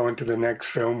move on to the next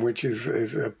film, which is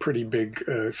a pretty big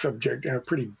subject and a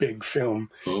pretty big film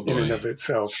in and of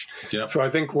itself. Yep. So I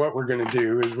think what we're going to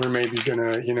do is we're maybe going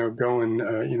to, go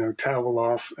and, towel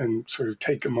off and sort of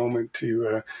take a moment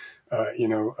to,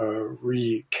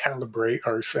 recalibrate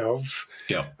ourselves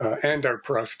and our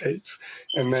prostates.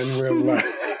 And then we'll...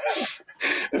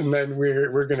 And then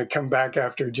we're going to come back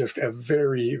after just a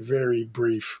very, very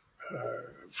brief,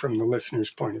 from the listener's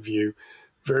point of view,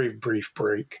 very brief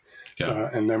break. Yeah.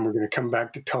 And then we're going to come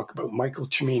back to talk about Michael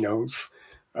Cimino's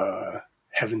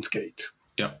Heaven's Gate.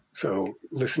 Yeah. So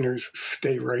listeners,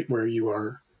 stay right where you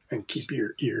are and keep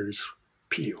your ears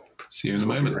peeled. See you in a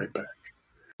moment. We'll be right back.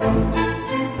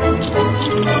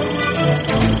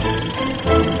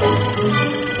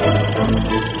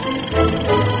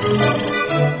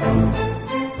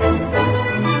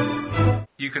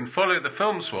 You can follow the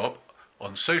Film Swap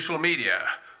on social media.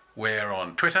 We're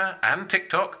on Twitter and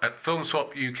TikTok at Film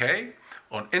Swap UK,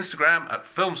 on Instagram at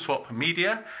Film Swap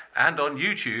Media, and on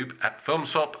YouTube at Film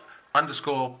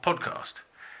Swap_podcast,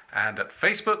 and at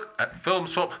Facebook at Film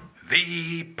Swap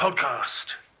the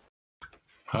Podcast.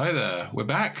 Hi there, we're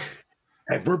back.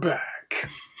 And we're back.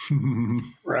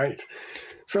 Right.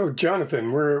 So,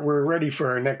 Jonathan, we're ready for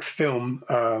our next film,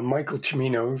 Michael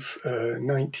Cimino's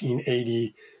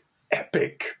 1980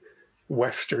 epic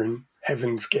Western,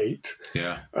 Heaven's Gate.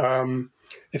 Yeah.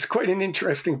 It's quite an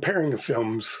interesting pairing of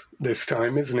films this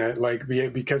time, isn't it? Like,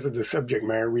 because of the subject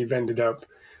matter, we've ended up,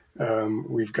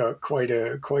 we've got quite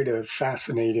a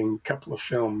fascinating couple of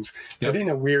films that in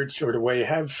a weird sort of way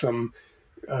have some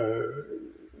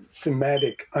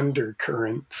thematic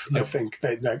undercurrents, I think,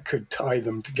 that could tie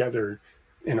them together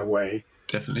in a way.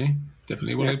 Definitely.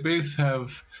 Well, they both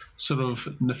have sort of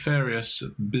nefarious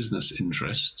business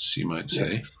interests, you might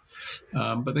say.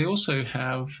 But they also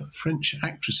have French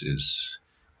actresses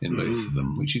in both of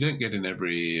them, which you don't get in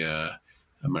every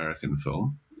American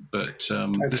film. But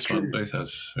this one both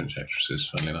has French actresses,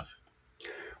 funnily enough.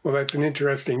 Well, that's an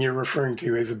interesting... You're referring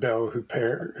to Isabelle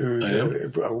Huppert, who's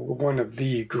one of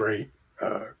the great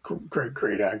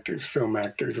actors, film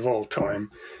actors of all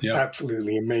time. Yeah.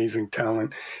 Absolutely amazing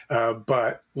talent.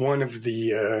 But one of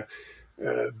the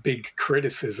big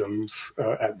criticisms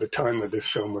at the time that this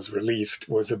film was released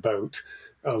was about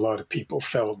a lot of people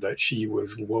felt that she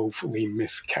was woefully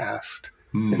miscast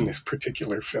in this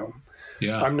particular film.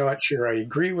 Yeah. I'm not sure I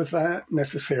agree with that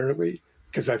necessarily,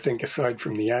 because I think aside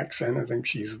from the accent, I think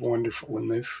she's wonderful in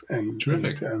this. And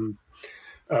Terrific.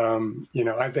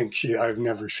 I think I've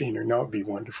never seen her not be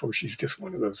wonderful. She's just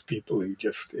one of those people who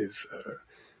just is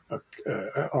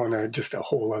on just a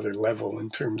whole other level in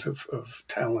terms of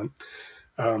talent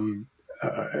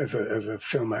as a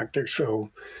film actor. So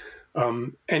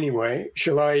anyway,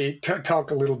 shall I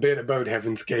talk a little bit about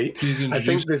Heaven's Gate? I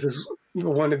think this is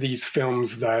one of these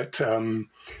films that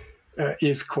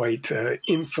is quite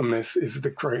infamous. Is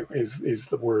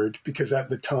the word, because at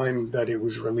the time that it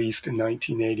was released in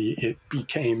 1980, it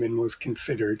became and was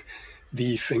considered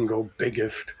the single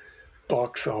biggest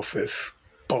box office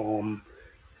bomb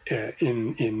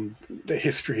in the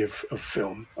history of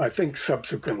film. I think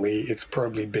subsequently it's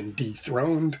probably been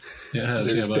dethroned.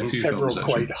 There's been several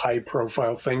quite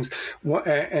high-profile things.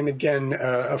 And again,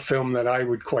 a film that I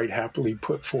would quite happily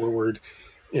put forward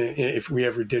if we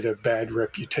ever did a Bad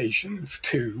Reputations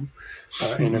 2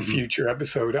 in a future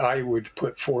episode, I would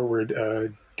put forward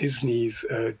Disney's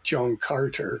John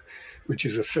Carter, which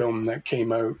is a film that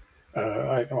came out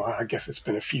I guess it's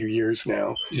been a few years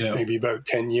now, maybe about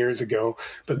 10 years ago,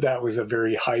 but that was a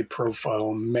very high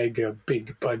profile, mega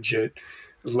big budget,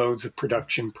 loads of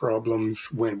production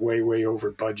problems, went way, way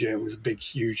over budget. It was a big,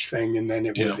 huge thing. And then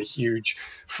it was a huge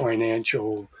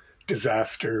financial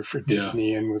disaster for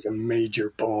Disney and was a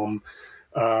major bomb.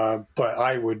 But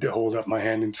I would hold up my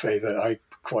hand and say that I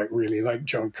quite really like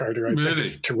John Carter. I think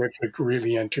it's terrific,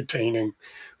 really entertaining,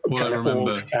 kind of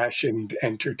old-fashioned,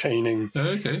 entertaining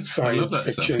science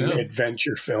fiction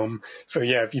adventure film. So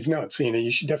yeah, if you've not seen it, you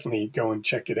should definitely go and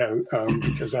check it out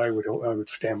because I would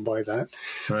stand by that.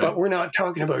 Right. But we're not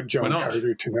talking about John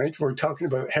Carter tonight. We're talking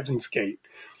about Heaven's Gate.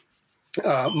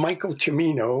 Michael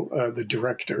Cimino, the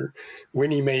director, when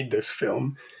he made this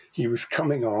film, he was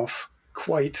coming off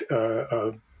quite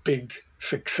a big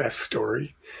success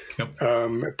story.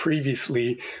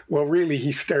 Previously, really,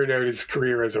 he started out his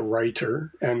career as a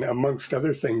writer, and amongst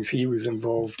other things, he was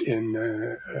involved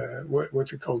in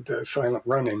what's it called? Silent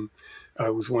Running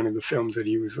was one of the films that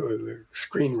he was the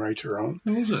screenwriter on.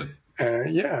 What was it?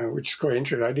 Which is quite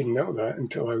interesting. I didn't know that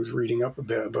until I was reading up a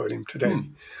bit about him today.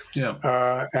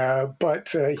 But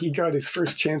he got his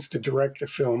first chance to direct a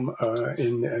film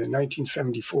in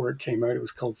 1974. It came out. It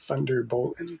was called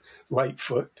Thunderbolt and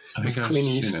Lightfoot with Clint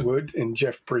Eastwood and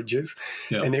Jeff Bridges.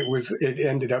 And it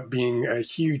ended up being a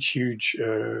huge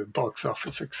box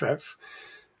office success.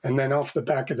 And then off the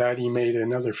back of that, he made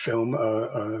another film,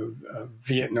 a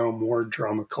Vietnam War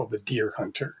drama called The Deer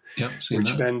Hunter,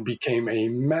 which then became a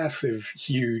massive,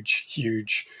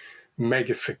 huge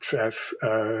mega success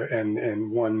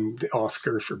and won the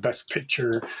Oscar for Best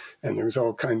Picture. And there was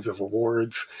all kinds of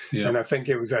awards. And I think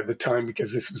it was at the time,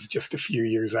 because this was just a few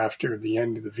years after the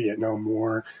end of the Vietnam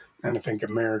War. And I think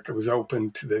America was open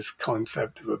to this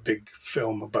concept of a big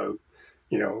film about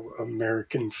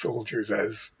American soldiers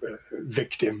as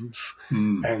victims.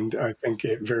 And I think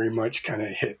it very much kind of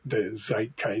hit the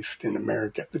zeitgeist in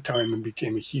America at the time and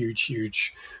became a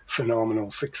huge,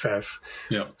 phenomenal success.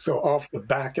 So off the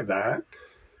back of that,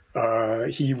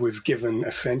 he was given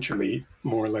essentially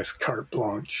more or less carte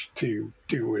blanche to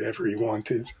do whatever he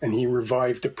wanted. And he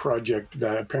revived a project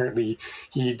that apparently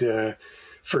he'd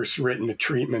first written a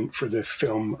treatment for this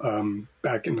film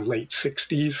back in the late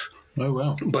 60s. Oh,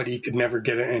 wow. But he could never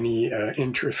get any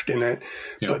interest in it.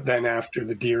 But then after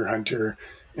The Deer Hunter,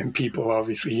 and people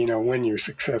obviously, when you're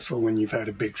successful, when you've had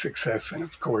a big success, and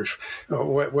of course,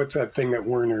 what's that thing that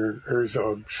Werner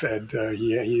Herzog said?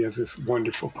 He has this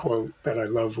wonderful quote that I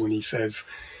love when he says,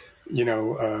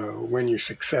 when you're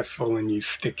successful and you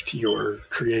stick to your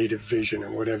creative vision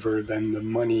or whatever, then the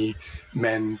money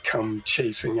men come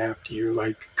chasing after you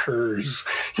like curs,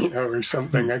 or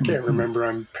something. I can't remember.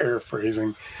 I'm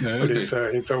paraphrasing, but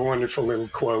it's a wonderful little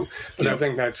quote. But I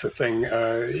think that's the thing.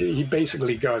 He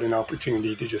basically got an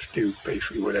opportunity to just do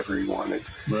basically whatever he wanted.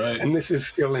 Right. And this is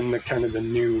still in the kind of the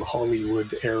new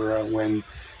Hollywood era when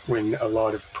a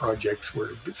lot of projects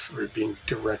were sort of being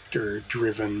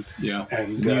director-driven.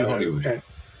 And New Hollywood.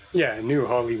 New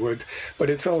Hollywood. But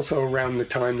it's also around the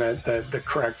time that the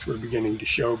cracks were beginning to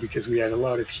show, because we had a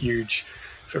lot of huge,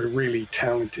 sort of really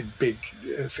talented, big,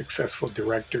 successful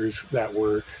directors that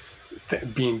were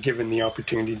being given the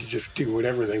opportunity to just do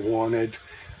whatever they wanted.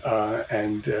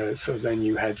 So then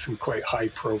you had some quite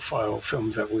high-profile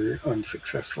films that were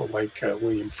unsuccessful, like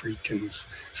William Friedkin's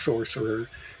Sorcerer,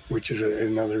 which is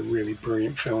another really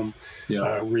brilliant film,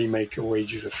 remake of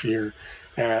Wages of Fear,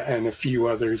 and a few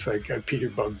others, like Peter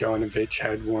Bogdanovich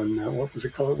had one, what was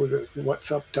it called? Was it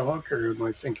What's Up, Doc? Or am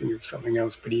I thinking of something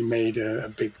else? But he made a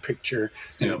big picture,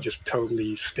 and it just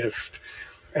totally stiffed.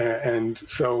 And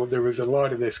so there was a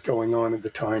lot of this going on at the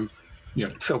time. Yeah.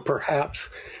 So perhaps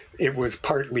it was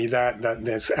partly that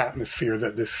this atmosphere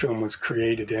that this film was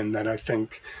created in, that I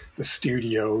think the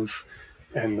studios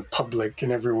and the public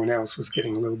and everyone else was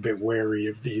getting a little bit wary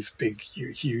of these big,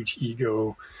 huge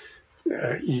ego-driven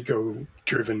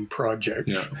projects.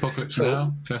 Yeah, Apocalypse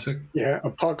Now, classic. Yeah,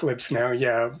 Apocalypse Now.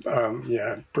 Yeah,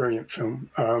 brilliant film.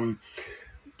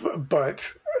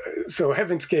 But so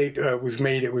Heaven's Gate was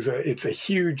made. It's a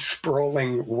huge,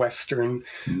 sprawling western.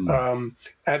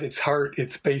 At its heart,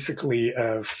 it's basically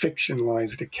a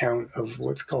fictionalized account of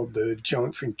what's called the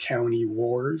Johnson County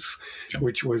Wars,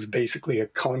 which was basically a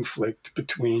conflict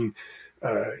between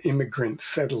immigrant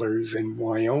settlers in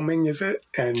Wyoming, is it?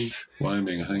 And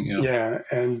Wyoming, I think. Yeah. Yeah,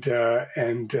 and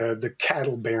the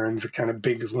cattle barons, the kind of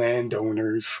big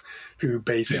landowners who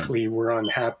basically were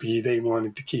unhappy. They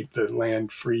wanted to keep the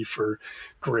land free for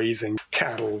grazing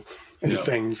cattle and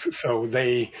things. So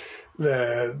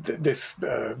this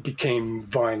became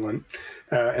violent.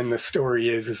 And the story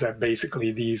is that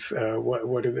basically these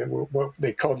what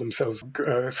they called themselves,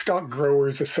 Stock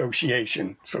Growers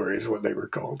Association, is what they were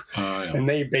called, and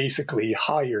they basically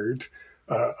hired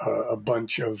a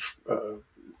bunch of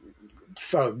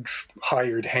thugs,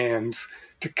 hired hands,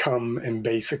 to come and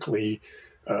basically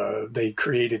they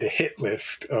created a hit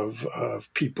list of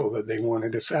people that they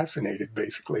wanted assassinated,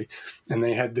 basically. And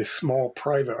they had this small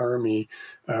private army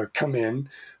come in.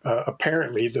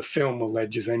 Apparently, the film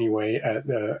alleges anyway,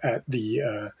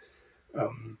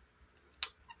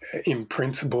 in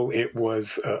principle, it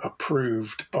was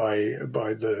approved by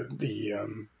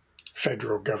the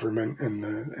federal government and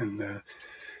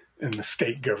the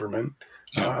state government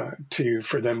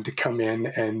for them to come in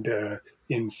and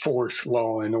enforce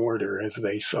law and order as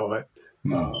they saw it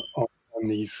on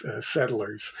these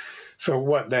settlers. So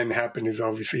what then happened is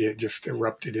obviously it just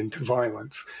erupted into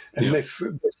violence. And this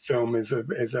film is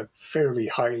a fairly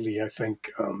highly, I think,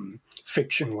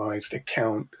 fictionalized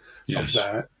account of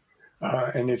that.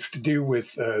 And it's to do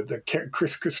with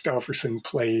Chris Christopherson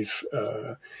plays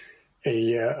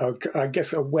I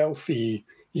guess a wealthy.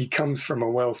 He comes from a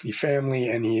wealthy family,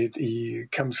 and he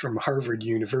comes from Harvard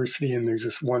University. And there's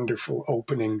this wonderful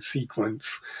opening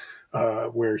sequence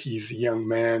where he's a young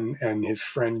man and his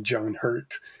friend John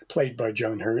Hurt, played by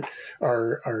John Hurt,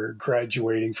 are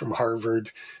graduating from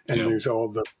Harvard. And there's all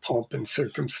the pomp and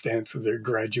circumstance of their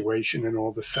graduation and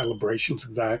all the celebrations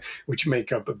of that, which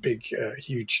make up a big,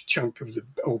 huge chunk of the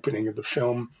opening of the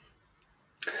film.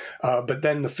 But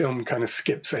then the film kind of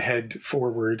skips ahead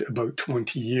forward about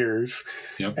 20 years.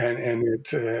 And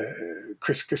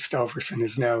Chris Christopherson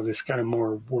is now this kind of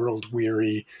more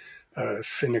world-weary,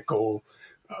 cynical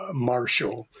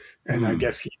marshal. And I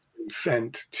guess he's been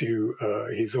sent to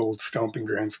his old stomping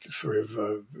grounds to sort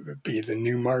of be the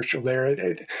new marshal there.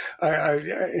 It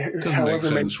doesn't make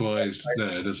sense why he's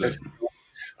there, does it?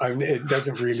 It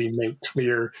doesn't really make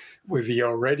clear, was he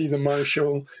already the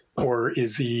marshal, or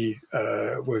was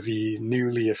he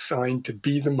newly assigned to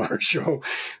be the marshal?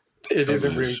 It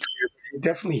isn't really clear.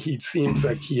 Definitely, he seems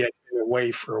like he had been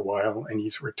away for a while, and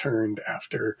he's returned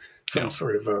after some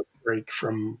sort of a break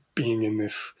from being in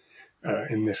this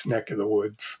neck of the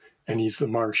woods, and he's the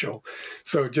marshal.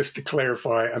 So just to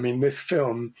clarify, I mean, this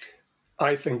film,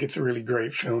 I think it's a really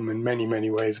great film in many, many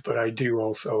ways, but I do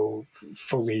also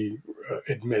fully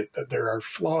admit that there are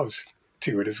flaws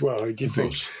to it as well. Do you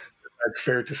think that's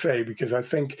fair to say? Because I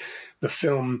think the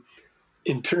film,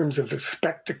 in terms of a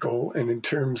spectacle and in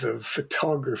terms of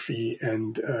photography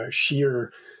and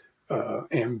sheer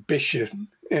ambition,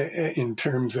 in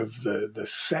terms of the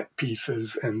set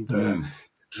pieces and the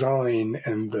design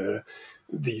and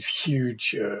these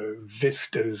huge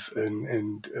vistas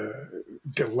and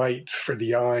delights for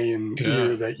the eye and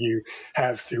ear that you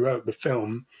have throughout the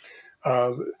film.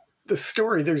 The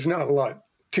story, there's not a lot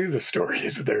to the story,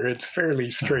 is there? It's fairly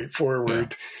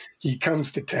straightforward. He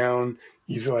comes to town.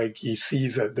 He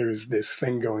sees that there's this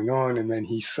thing going on, and then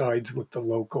he sides with the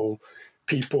local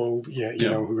people,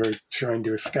 who are trying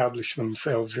to establish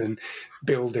themselves and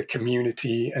build a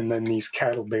community. And then these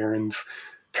cattle barons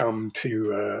come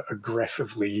to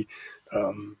aggressively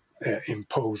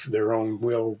impose their own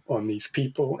will on these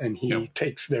people, and he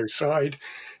takes their side,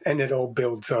 and it all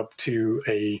builds up to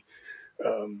a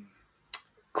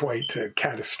quite a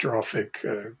catastrophic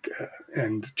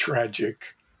and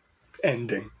tragic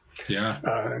ending.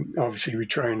 Obviously, we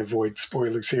try and avoid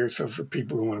spoilers here, so for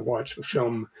people who want to watch the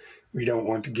film, we don't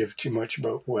want to give too much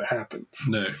about what happens.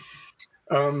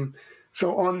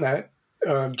 So on that,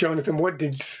 Jonathan, what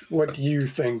do you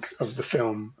think of the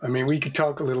film? I mean, we could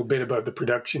talk a little bit about the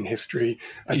production history.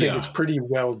 I think it's pretty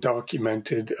well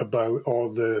documented about all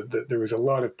there was a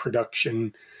lot of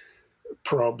production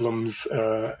problems,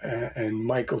 and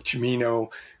Michael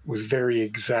Cimino was very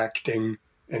exacting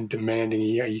and demanding.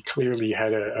 He clearly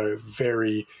had a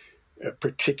very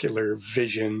particular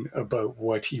vision about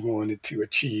what he wanted to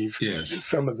achieve. Yes. And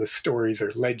some of the stories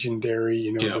are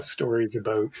legendary, the stories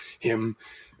about him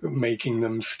making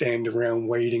them stand around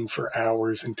waiting for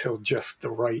hours until just the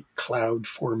right cloud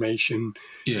formation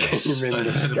came in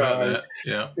the sky.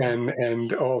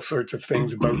 And all sorts of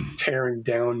things about tearing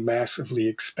down massively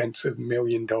expensive $1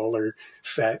 million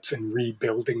sets and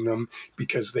rebuilding them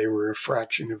because they were a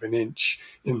fraction of an inch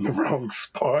in the wrong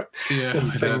spot,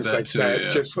 and things like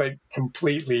that, just like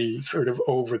completely sort of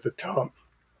over the top.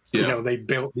 They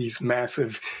built these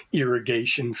massive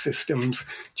irrigation systems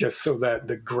just so that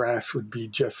the grass would be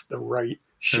just the right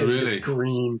shade of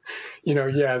green.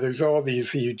 There's all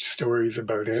these huge stories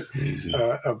about it,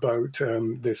 about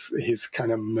his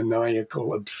kind of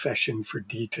maniacal obsession for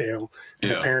detail.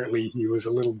 And apparently he was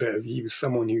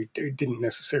someone who didn't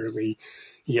necessarily,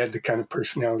 he had the kind of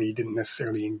personality, he didn't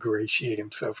necessarily ingratiate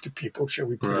himself to people, shall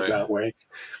we put it that way.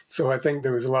 So I think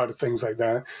there was a lot of things like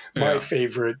that. My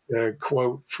favorite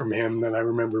quote from him that I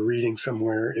remember reading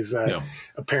somewhere is that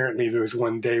apparently there was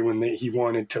one day when he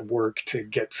wanted to work to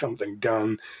get something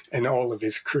done, and all of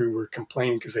his crew were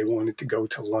complaining because they wanted to go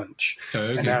to lunch.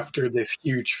 And after this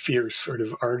huge, fierce sort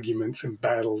of arguments and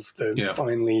battles,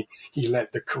 finally he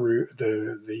let the crew,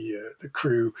 the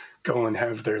crew go and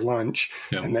have their lunch.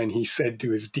 And then he said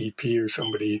to his DP or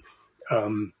somebody,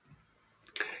 don't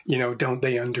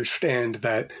they understand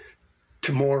that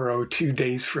tomorrow, 2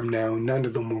 days from now, none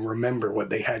of them will remember what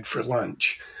they had for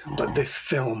lunch, but this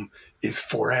film is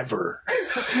forever,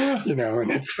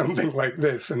 and it's something like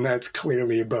this. And that's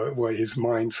clearly about what his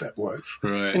mindset was.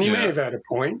 And he may have had a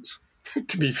point,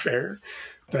 to be fair,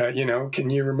 that, can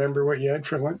you remember what you had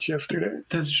for lunch yesterday?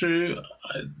 That's true.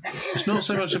 It's not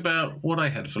so much about what I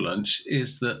had for lunch,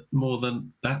 is that more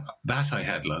than that I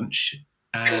had lunch.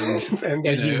 And that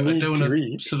I don't want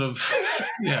to sort of,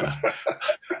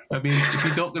 I mean, if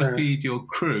you're not going to feed your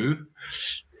crew,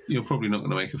 you're probably not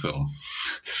going to make a film.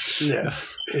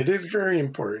 Yes, it is very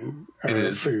important. It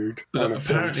is. Food. But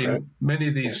apparently, many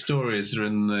of these stories are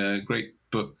in the great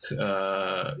book,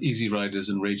 Easy Riders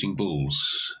and Raging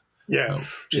Bulls.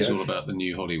 Which is all about the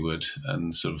new Hollywood,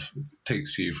 and sort of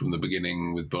takes you from the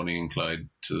beginning with Bonnie and Clyde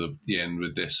to the end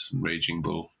with this and Raging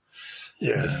Bull.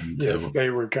 Yes,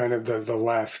 they were kind of the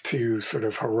last two sort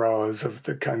of hurrahs of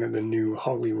the kind of the new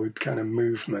Hollywood kind of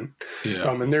movement.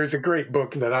 And there's a great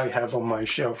book that I have on my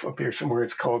shelf up here somewhere.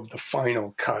 It's called The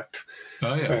Final Cut.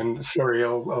 And sorry,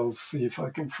 I'll see if I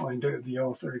can find the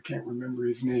author. I can't remember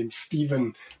his name.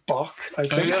 Stephen Bach, I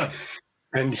think.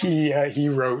 And he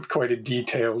wrote quite a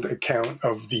detailed account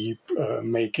of the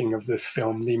making of this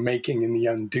film, the making and the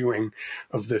undoing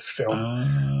of this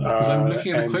film. Because I'm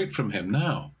looking at a quote from him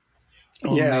now.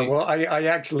 Well, I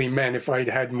actually meant if I'd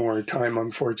had more time,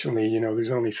 unfortunately, there's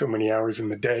only so many hours in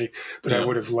the day, but I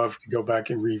would have loved to go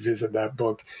back and revisit that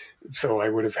book. So I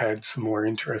would have had some more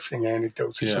interesting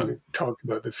anecdotes or something to talk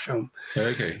about this film.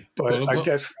 But I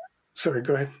guess... Sorry,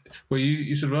 go ahead. Well,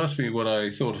 you sort of asked me what I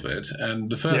thought of it, and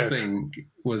the first thing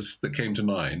that came to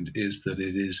mind is that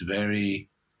it is very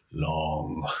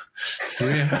long,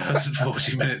 3 hours and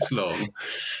 40 minutes long.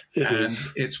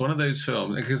 It's one of those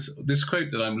films, because this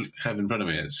quote that I have in front of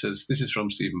me, it says, this is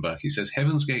from Stephen Bach, he says,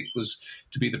 Heaven's Gate was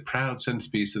to be the proud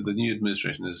centerpiece of the new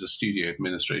administration as a studio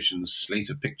administration's slate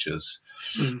of pictures.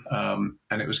 And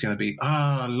it was going to be,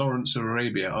 Lawrence of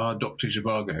Arabia, Dr.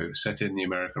 Zhivago, set in the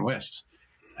American West.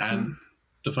 And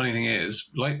the funny thing is,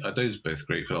 those are both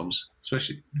great films,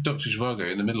 especially Dr.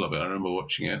 Zhivago in the middle of it. I remember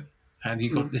watching it, and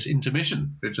you got this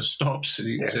intermission. It just stops, and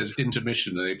it says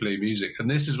intermission, and they play music.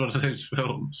 And this is one of those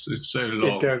films. It's so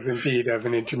long. It does indeed have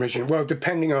an intermission. Well,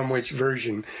 depending on which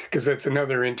version, because that's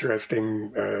another interesting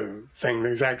thing.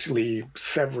 There's actually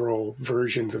several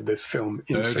versions of this film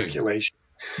in circulation.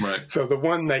 Right. So the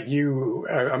one that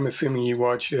I'm assuming you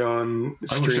watched it on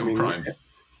streaming. I watched it on Prime.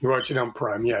 You watch it on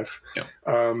Prime, yes.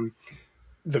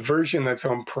 The version that's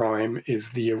on Prime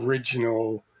is the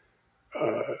original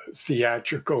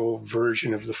theatrical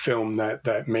version of the film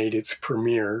that made its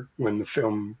premiere when the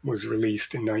film was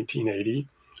released in 1980.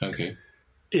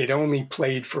 It only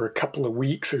played for a couple of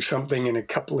weeks or something in a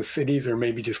couple of cities, or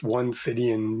maybe just one city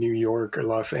in New York or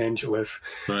Los Angeles.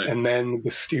 And then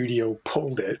the studio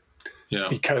pulled it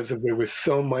because there was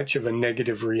so much of a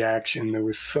negative reaction. There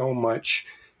was so much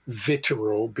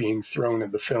vitriol being thrown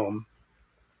at the film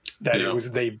that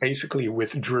they basically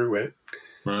withdrew it.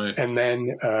 And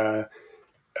then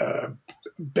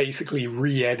basically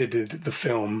re-edited the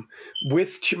film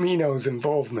with Cimino's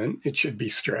involvement, it should be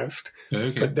stressed.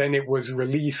 Okay. But then it was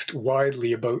released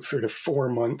widely about sort of 4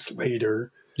 months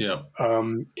later, Yeah.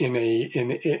 in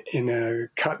a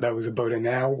cut that was about an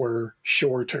hour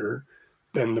shorter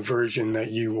than the version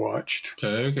that you watched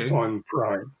Okay. on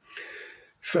Prime.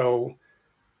 So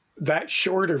that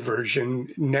shorter version,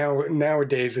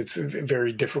 nowadays it's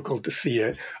very difficult to see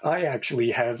it. I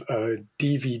actually have a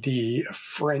DVD, a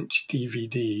French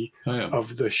DVD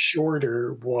of the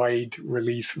shorter wide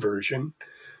release version.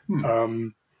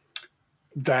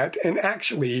 That, and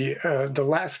actually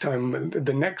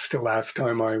the next to last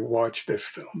time I watched this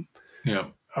film,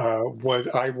 was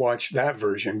I watched that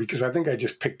version because I think I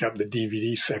just picked up the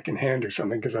DVD secondhand or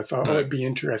something because I thought, it'd be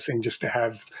interesting just to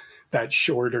have that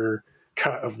shorter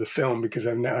cut of the film because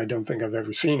I don't think I've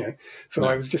ever seen it. So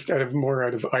I was just out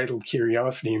of idle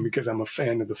curiosity, and because I'm a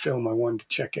fan of the film, I wanted to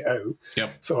check it out.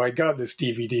 So I got this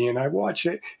DVD and I watched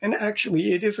it, and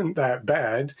actually it isn't that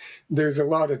bad. There's a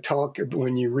lot of talk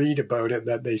when you read about it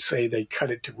that they say they cut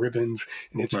it to ribbons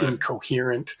and it's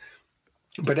incoherent.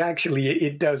 But actually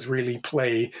it does really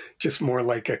play just more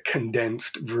like a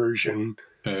condensed version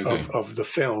of the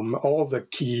film. All the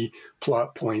key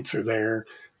plot points are there.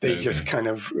 They just kind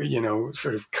of,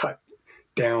 sort of cut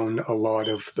down a lot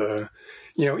of the,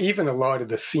 even a lot of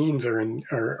the scenes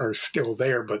are still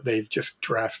there, but they've just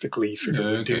drastically sort of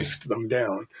reduced them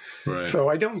down. Right. So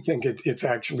I don't think it's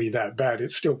actually that bad. It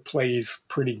still plays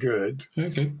pretty good.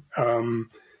 Okay.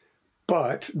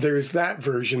 But there's that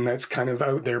version that's kind of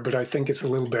out there, but I think it's a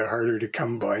little bit harder to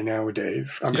come by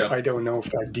nowadays. I don't know if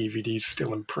that DVD is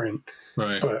still in print.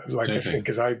 Right. But like I said,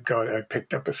 because I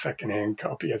picked up a secondhand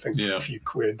copy, I think for a few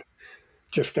quid,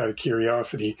 just out of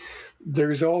curiosity.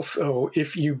 There's also,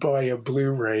 if you buy a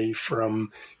Blu-ray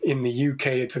in the UK,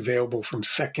 it's available from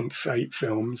Second Sight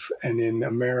Films, and in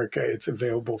America, it's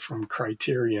available from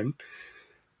Criterion.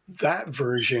 That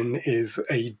version is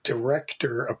a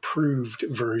director-approved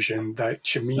version that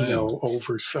Cimino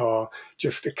oversaw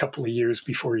just a couple of years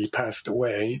before he passed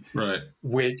away. Right.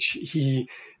 Which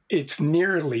it's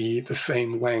nearly the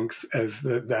same length as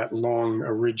that long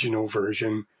original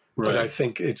version, but I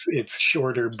think it's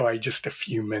shorter by just a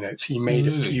few minutes. He made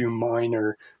a few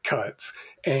minor cuts,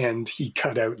 and he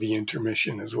cut out the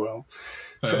intermission as well.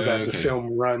 So that the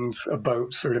film runs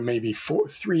about sort of maybe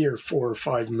 3 or 4 or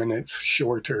 5 minutes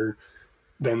shorter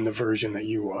than the version that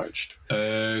you watched.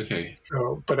 Okay.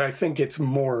 So, but I think it's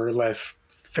more or less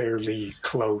fairly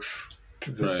close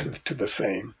to the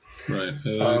same. Right.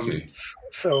 Okay.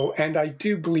 So, and I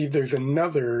do believe there's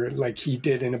another, like he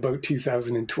did in about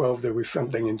 2012, there was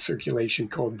something in circulation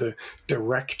called the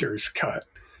director's cut.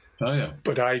 Oh yeah.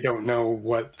 But I don't know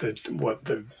what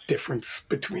the difference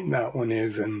between that one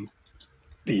is and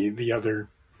the other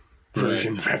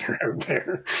versions that are out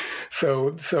there.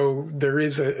 So there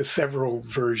is several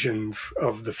versions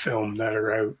of the film that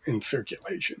are out in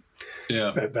circulation.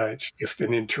 Yeah. That's just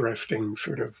an interesting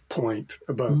sort of point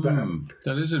about that.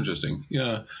 That is interesting.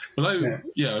 Yeah. Well, I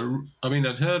mean,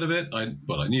 I'd heard of it. I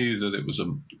knew that it was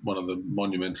one of the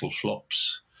monumental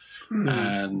flops,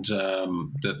 and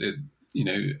that it,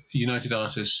 United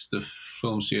Artists, the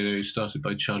film studio started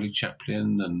by Charlie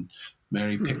Chaplin and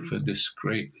Mary Pickford, this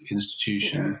great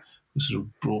institution, was sort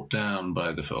of brought down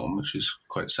by the film, which is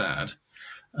quite sad.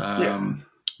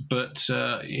 But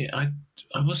I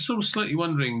was sort of slightly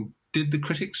wondering, did the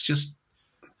critics just...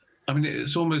 I mean,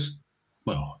 it's almost...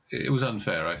 Well, it was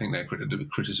unfair. I think their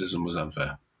criticism was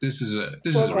unfair. This is a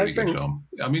really good film.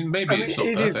 I mean, it's not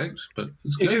perfect, but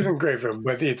it's good. It isn't great film,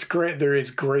 but it's great. There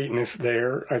is greatness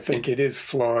there. I think it is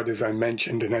flawed, as I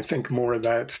mentioned, and I think more of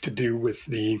that's to do with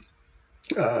the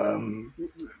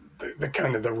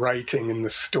kind of the writing and the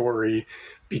story,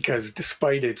 because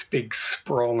despite its big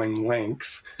sprawling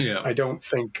length, I don't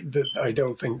think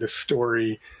the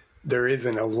story, there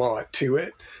isn't a lot to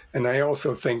it. And I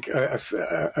also think,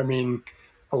 I mean,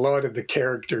 a lot of the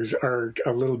characters are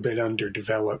a little bit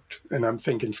underdeveloped, and I'm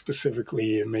thinking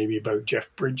specifically maybe about Jeff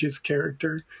Bridges'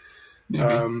 character.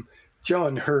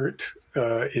 John Hurt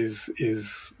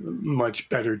is much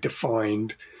better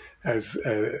defined as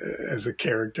a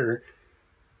character.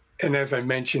 And as I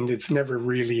mentioned, it's never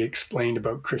really explained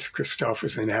about Chris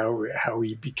Christopherson, how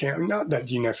he became. Not that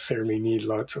you necessarily need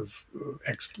lots of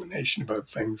explanation about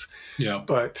things. Yeah.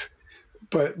 But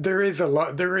there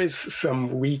is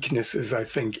some weaknesses, I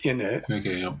think, in it.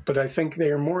 Okay. Yeah. But I think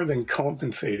they are more than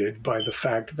compensated by the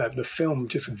fact that the film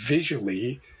just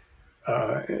visually,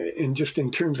 and just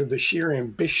in terms of the sheer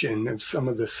ambition of some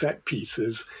of the set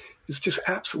pieces, is just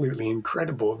absolutely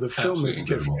incredible. The film is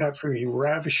just absolutely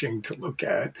ravishing to look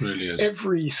at. It really is.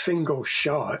 Every single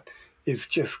shot is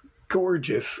just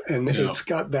gorgeous, and it's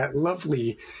got that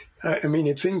lovely. I mean,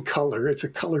 it's in color. It's a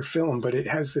color film, but it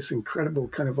has this incredible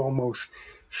kind of almost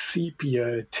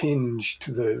sepia tinge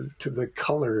to the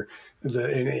color. And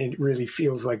it really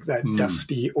feels like that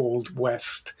dusty old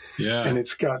west. Yeah. And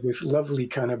it's got this lovely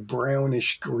kind of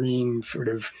brownish green sort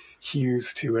of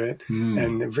hues to it,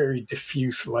 and very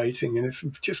diffuse lighting, and it's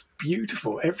just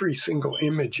beautiful. Every single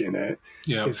image in it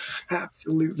is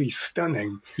absolutely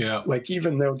stunning. Yeah. Like,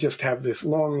 even they'll just have this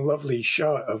long, lovely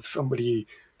shot of somebody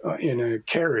in a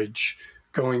carriage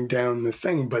going down the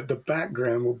thing, but the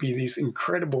background will be these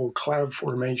incredible cloud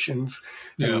formations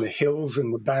and the hills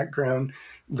in the background,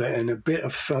 and a bit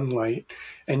of sunlight,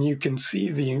 and you can see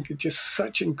just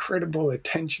such incredible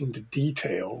attention to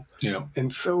detail,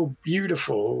 and so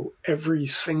beautiful every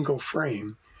single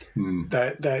frame,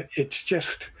 that it's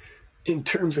just, in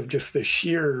terms of just the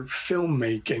sheer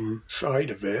filmmaking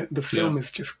side of it, the film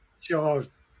is just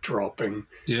jaw-dropping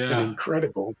and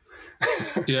incredible.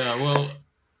 Well,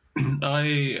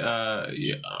 I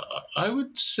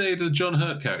would say the John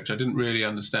Hurt character, I didn't really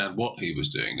understand what he was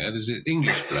doing there. There's an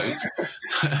English bloke,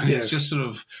 and he's just sort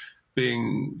of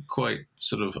being quite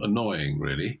sort of annoying,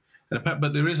 really.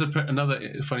 But there is another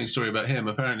funny story about him.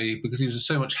 Apparently, because he was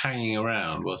so much hanging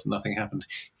around whilst nothing happened,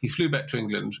 he flew back to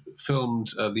England,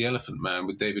 filmed The Elephant Man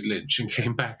with David Lynch, and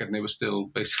came back, and they were still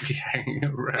basically hanging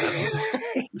around,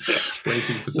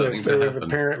 waiting for something to happen. There was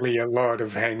apparently a lot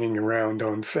of hanging around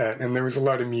on set, and there was a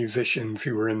lot of musicians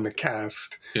who were in the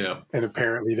cast. Yeah. And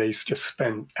apparently they just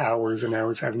spent hours and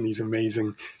hours having these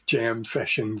amazing jam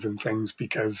sessions and things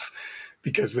because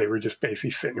they were just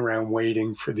basically sitting around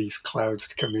waiting for these clouds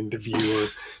to come into view, or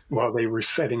while they were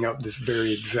setting up this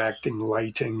very exacting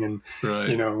lighting. And,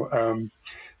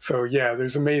 so yeah,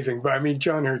 there's amazing. But I mean,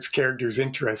 John Hurt's character is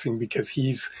interesting because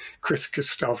he's Chris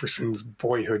Christopherson's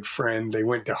boyhood friend. They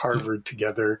went to Harvard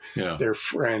together. Yeah. They're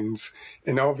friends.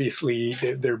 And obviously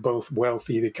they're both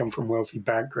wealthy. They come from wealthy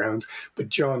backgrounds. But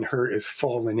John Hurt has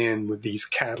fallen in with these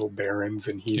cattle barons,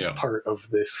 and he's part of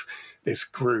this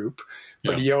group.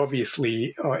 But he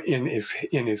obviously, in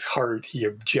his heart, he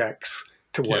objects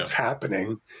to what's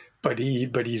happening. But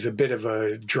he's a bit of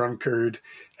a drunkard,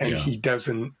 and he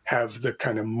doesn't have the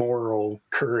kind of moral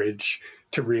courage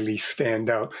to really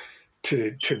stand up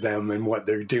to them and what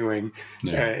they're doing.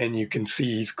 And you can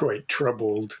see he's quite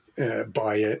troubled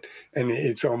by it, and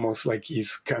it's almost like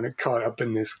he's kind of caught up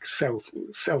in this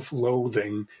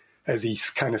self-loathing as he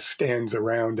kind of stands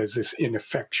around as this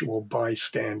ineffectual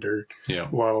bystander,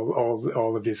 while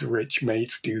all of his rich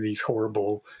mates do these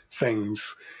horrible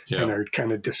things and are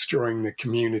kind of destroying the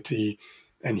community.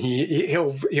 And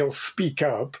he'll speak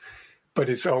up, but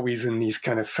it's always in these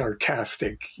kind of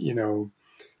sarcastic, he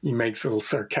makes little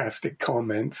sarcastic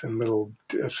comments and little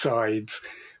asides,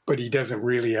 but he doesn't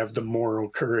really have the moral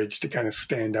courage to kind of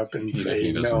stand up and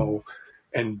say no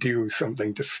and do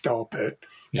something to stop it.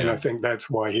 And I think that's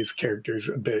why his character's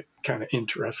a bit kind of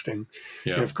interesting.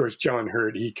 And of course, John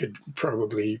Hurt, he could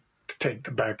probably take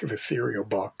the back of a cereal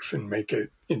box and make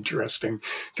it interesting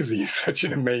because he's such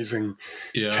an amazing,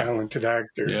 talented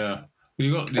actor. Yeah.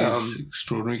 You got these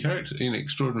extraordinary characters,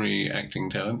 extraordinary acting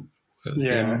talent.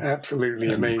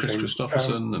 Absolutely amazing. Chris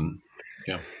Christopherson and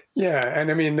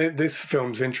I mean, this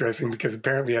film's interesting because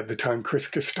apparently at the time, Chris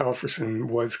Christopherson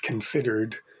was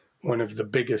considered one of the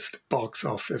biggest box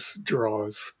office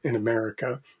draws in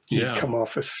America. He'd come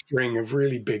off a string of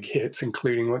really big hits,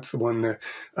 including what's the one,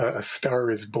 A Star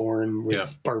Is Born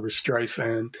with Barbra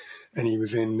Streisand, and he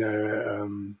was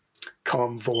in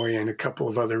Convoy and a couple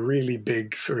of other really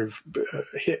big sort of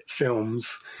hit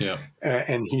films.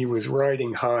 And he was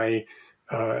riding high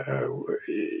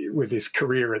with his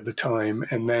career at the time,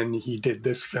 and then he did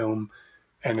this film.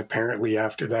 And apparently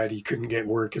after that, he couldn't get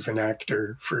work as an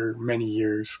actor for many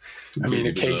years. Completely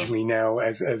occasionally now,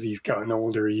 as he's gotten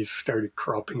older, he's started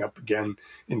cropping up again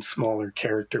in smaller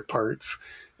character parts.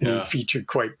 And he featured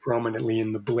quite prominently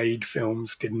in the Blade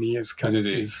films, didn't he, as kind of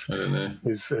his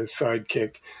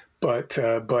sidekick. But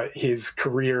his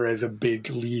career as a big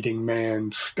leading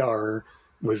man star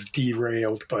was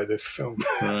derailed by this film.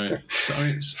 Right.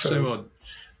 So odd.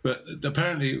 But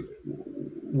apparently,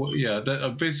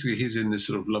 basically he's in this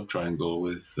sort of love triangle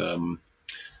with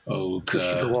old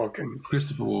Christopher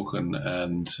Walken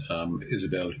and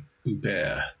Isabelle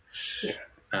Huppert.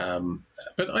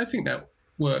 But I think that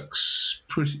works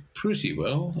pretty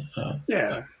well.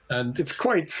 And it's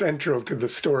quite central to the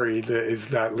story. Is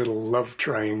that little love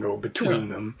triangle between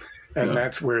them, And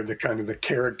that's where the kind of the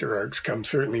character arcs come,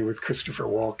 certainly with Christopher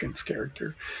Walken's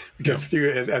character, because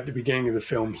at the beginning of the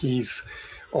film,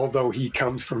 although he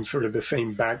comes from sort of the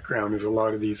same background as a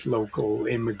lot of these local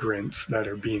immigrants that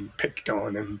are being picked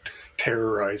on and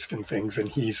terrorized and things, and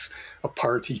he's a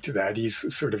party to that.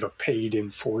 He's sort of a paid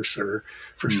enforcer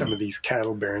for some of these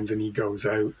cattle barons, and he goes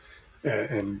out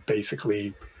and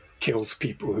basically kills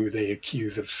people who they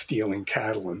accuse of stealing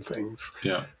cattle and things.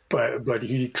 Yeah. But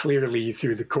he clearly,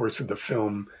 through the course of the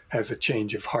film, has a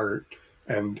change of heart,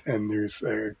 and there's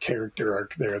a character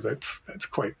arc there that's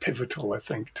quite pivotal, I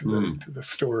think, to the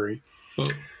story. Well,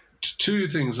 two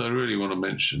things I really want to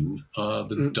mention are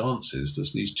the dances.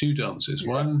 There's these two dances.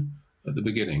 Yeah. One at the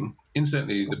beginning.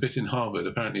 Incidentally, the bit in Harvard,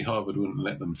 apparently Harvard wouldn't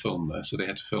let them film there, so they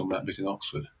had to film that bit in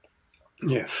Oxford.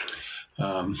 Yes.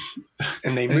 And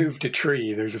they moved a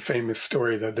tree. There's a famous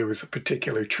story that there was a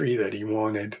particular tree that he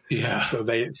wanted. Yeah. So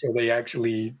they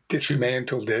actually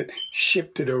dismantled it,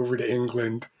 shipped it over to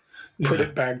England, put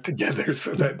it back together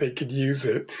so that they could use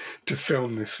it to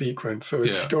film the sequence. So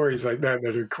it's stories like that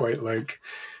are quite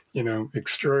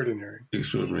extraordinary.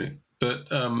 Extraordinary. But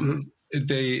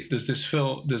there's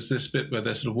this bit where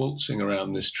they're sort of waltzing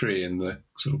around this tree in the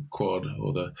sort of quad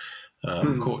or the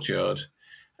courtyard.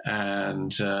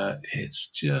 And it's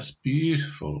just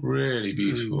beautiful, really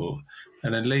beautiful.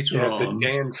 And then later on, the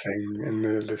dancing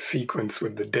and the sequence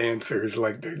with the dancers,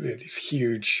 like these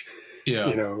huge,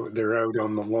 they're out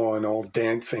on the lawn all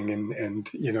dancing, and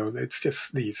it's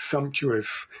just these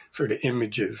sumptuous sort of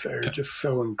images that are just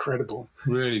so incredible.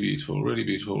 Really beautiful, really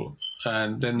beautiful.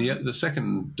 And then the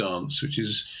second dance, which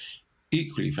is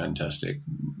equally fantastic,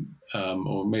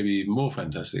 or maybe more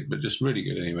fantastic, but just really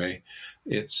good anyway.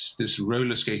 It's this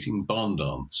roller skating barn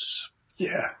dance.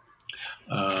 Yeah.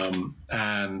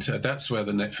 And that's where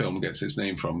the film gets its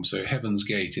name from. So Heaven's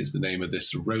Gate is the name of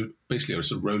this, basically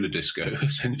it's a roller disco,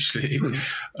 essentially,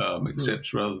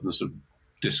 except rather than sort of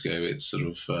disco, it's sort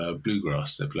of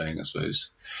bluegrass they're playing, I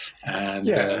suppose. And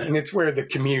and it's where the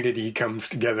community comes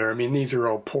together. I mean, these are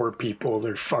all poor people.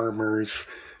 They're farmers,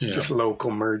 just local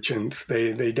merchants.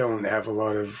 They don't have a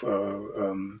lot of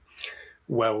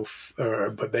wealth,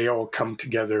 but they all come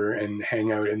together and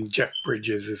hang out. And Jeff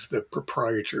Bridges is the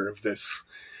proprietor of this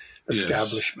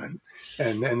establishment.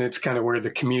 And it's kind of where the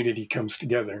community comes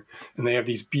together. And they have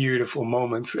these beautiful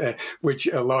moments, which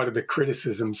a lot of the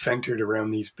criticism centered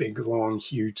around these big, long,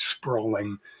 huge,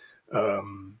 sprawling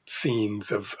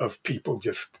scenes of people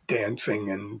just dancing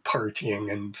and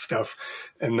partying and stuff.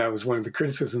 And that was one of the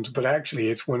criticisms. But actually,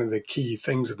 it's one of the key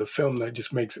things of the film that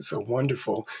just makes it so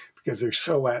wonderful, because they're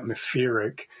so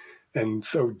atmospheric and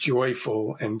so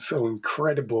joyful and so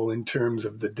incredible in terms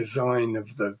of the design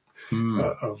of the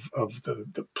of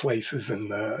the places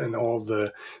and all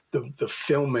the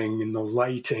filming and the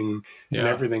lighting and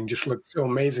everything just looks so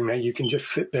amazing that you can just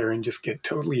sit there and just get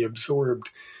totally absorbed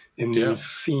in these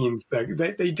scenes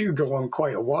that they do go on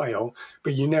quite a while,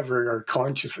 but you never are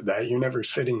conscious of that. You're never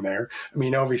sitting there. I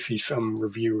mean, obviously some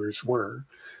reviewers were,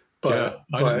 but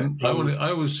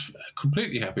I was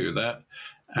completely happy with that.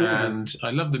 And I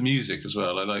love the music as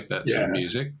well. I like that sort of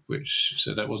music,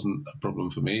 so that wasn't a problem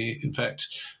for me. In fact,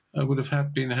 I would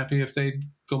have been happy if they'd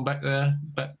gone back there,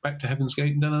 back to Heaven's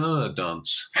Gate and done another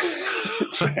dance.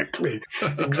 Exactly.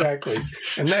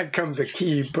 And that comes a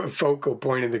key focal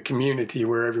point in the community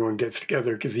where everyone gets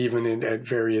together, because even at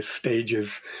various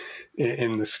stages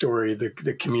in the story,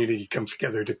 the community comes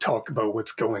together to talk about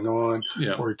what's going on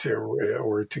or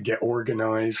to get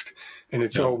organized. And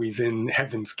it's always in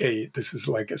Heaven's Gate. This is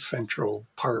like a central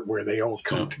part where they all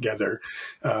come together.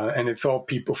 And it's all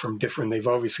people from they've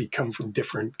obviously come from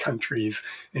different countries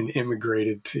and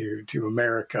immigrated to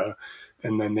America.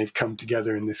 And then they've come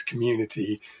together in this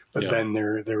community, but then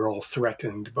they're all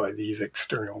threatened by these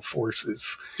external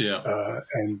forces.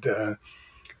 And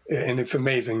it's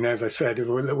amazing. And as I said,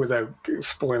 without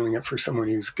spoiling it for someone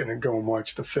who's going to go and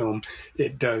watch the film,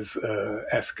 it does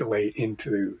escalate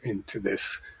into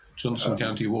this Johnson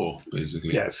County War,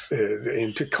 basically. Yes,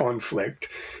 into conflict.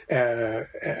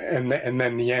 And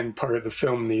then the end part of the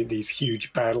film, these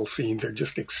huge battle scenes are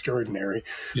just extraordinary.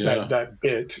 That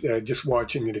bit, just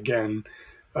watching it again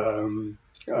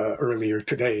earlier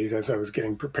today as I was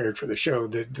getting prepared for the show,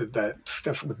 that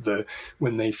stuff with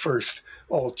when they first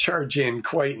all charge in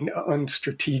quite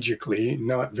unstrategically,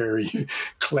 not very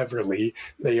cleverly,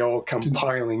 they all come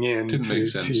piling in. Didn't make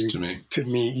sense to me. To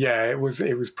me, it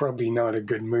was probably not a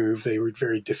good move. They were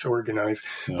very disorganized.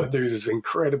 But there's this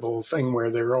incredible thing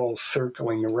where they're all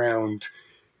circling around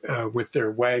with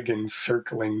their wagons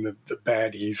circling the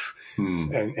baddies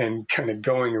Hmm. and kind of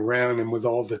going around, and with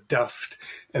all the dust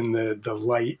and the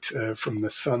light from the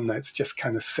sun that's just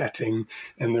kind of setting,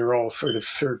 and they're all sort of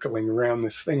circling around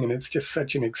this thing, and it's just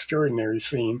such an extraordinary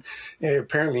scene.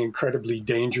 Apparently incredibly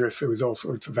dangerous. There was all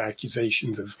sorts of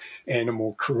accusations of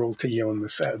animal cruelty on the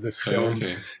set of this film,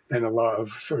 Okay. and a lot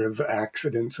of sort of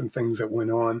accidents and things that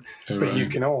went on. Oh, But you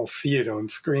right. can all see it on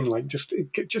screen, like just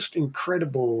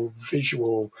incredible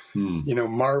visual,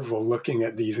 marvel looking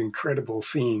at these incredible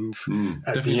scenes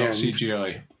at Definitely the not end.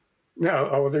 CGI.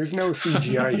 No, there's no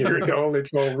CGI here at all.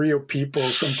 It's all real people,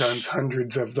 sometimes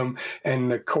hundreds of them.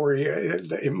 And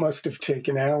it must have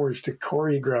taken hours to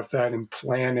choreograph that and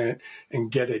plan it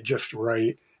and get it just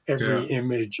right. Every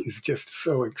image is just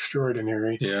so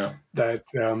extraordinary Yeah. that,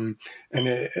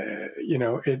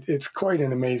 it's quite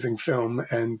an amazing film.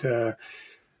 And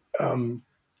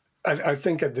I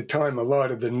think at the time, a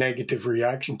lot of the negative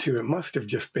reaction to it must have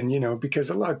just been, because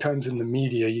a lot of times in the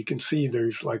media, you can see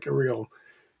there's like a real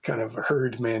kind of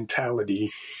herd mentality,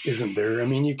 isn't there? I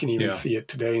mean, you can even see it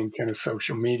today in kind of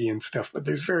social media and stuff, but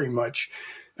there's very much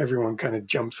everyone kind of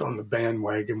jumps on the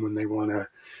bandwagon when they want to,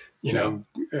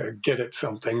 get at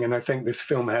something. And I think this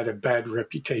film had a bad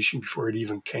reputation before it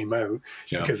even came out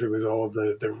because it was all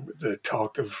the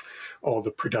talk of all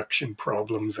the production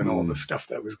problems and all the stuff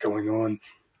that was going on.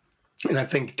 And I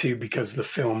think too, because the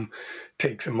film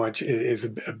is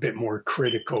a bit more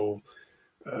critical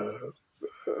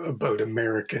about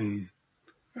American,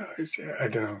 I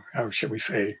don't know, how should we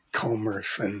say,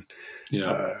 commerce and,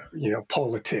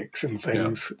 politics and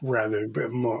things rather,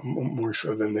 but more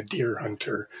so than the Deer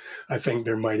Hunter. I think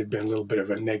there might have been a little bit of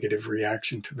a negative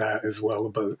reaction to that as well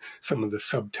about some of the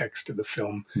subtext of the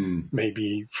film.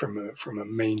 Maybe from a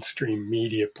mainstream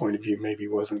media point of view, maybe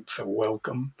wasn't so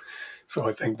welcome. So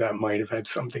I think that might have had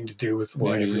something to do with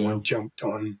why everyone jumped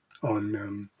on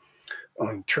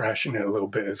trashing it a little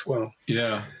bit as well.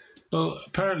 Yeah. Well,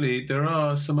 apparently there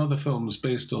are some other films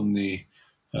based on the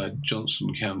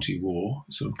Johnson County War,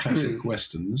 sort of classic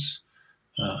westerns.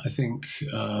 I think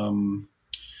The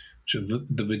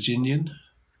Virginian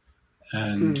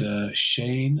and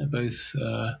Shane are both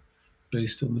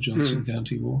based on the Johnson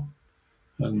County War.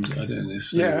 And I don't know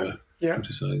if they were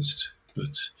criticised,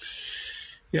 but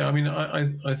yeah, I mean,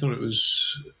 I thought it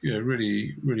was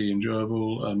really, really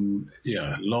enjoyable.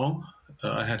 Long.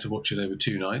 I had to watch it over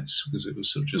 2 nights because it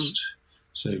was sort of just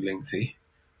so lengthy.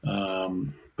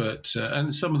 But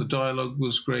and some of the dialogue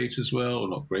was great as well, or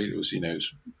not great. It was it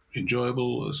was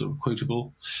enjoyable, sort of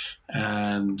quotable,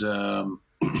 and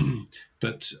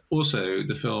but also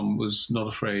the film was not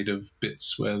afraid of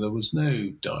bits where there was no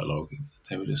dialogue.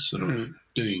 They were just sort of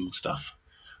doing stuff,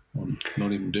 or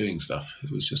not even doing stuff.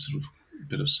 It was just sort of a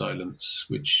bit of silence,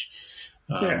 which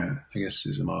I guess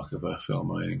is a mark of a film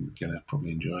I'm going to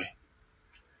probably enjoy.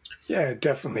 Yeah,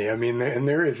 definitely. I mean, and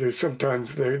there's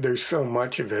sometimes there's so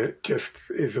much of it just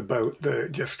is about the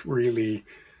just really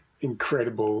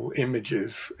incredible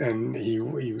images, and he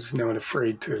was not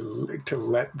afraid to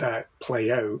let that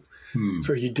play out.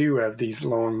 So you do have these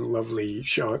long, lovely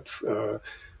shots,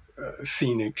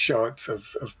 scenic shots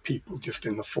of people just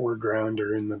in the foreground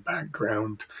or in the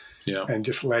background, and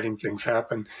just letting things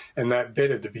happen. And that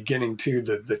bit at the beginning too,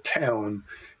 the town.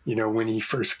 When he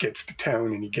first gets to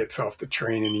town and he gets off the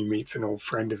train and he meets an old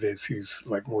friend of his who's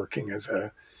like working as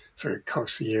a sort of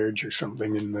concierge or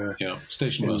something in the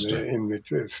station master. In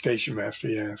the station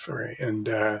master, and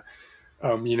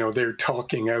they're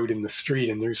talking out in the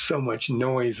street, and there's so much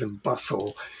noise and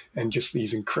bustle and just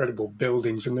these incredible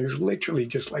buildings, and there's literally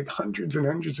just like hundreds and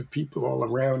hundreds of people all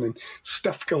around and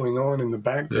stuff going on in the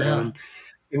background.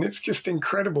 And it's just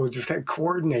incredible, just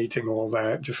coordinating all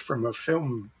that, just from a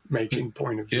filmmaking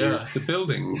point of view. Yeah, the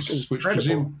buildings, which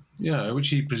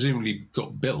he presumably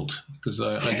got built, because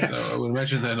I would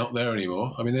imagine they're not there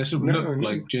anymore. I mean, they sort of look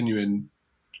like genuine,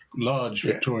 large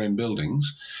Victorian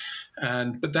buildings,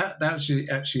 but that's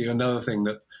actually another thing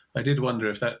that I did wonder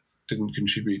if that didn't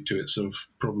contribute to its sort of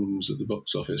problems at the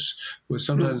box office, where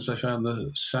sometimes I found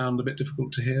the sound a bit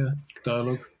difficult to hear,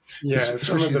 dialogue. Yeah,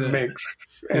 some of the mix.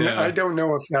 And I don't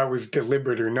know if that was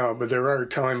deliberate or not, but there are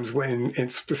times when,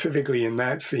 and specifically in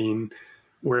that scene,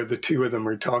 where the two of them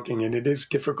are talking, and it is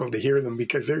difficult to hear them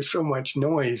because there's so much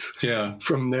noise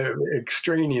from the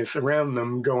extraneous around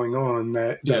them going on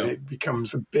that it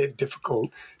becomes a bit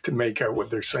difficult to make out what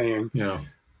they're saying. Yeah.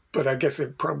 But I guess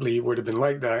it probably would have been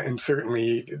like that, and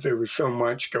certainly there was so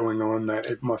much going on that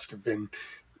it must have been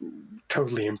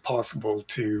totally impossible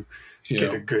to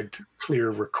get a good, clear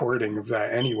recording of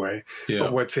that anyway.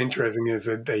 But what's interesting is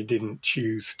that they didn't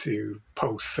choose to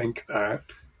post-sync that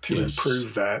to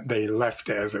improve that. They left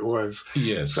it as it was.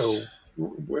 Yes. So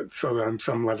on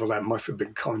some level, that must have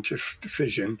been conscious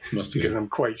decision, because I'm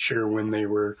quite sure when they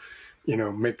were,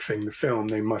 mixing the film,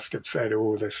 they must have said,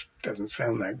 "Oh, this doesn't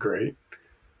sound that great."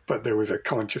 But there was a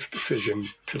conscious decision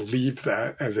to leave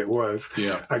that as it was.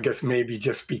 Yeah. I guess maybe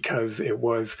just because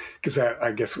that,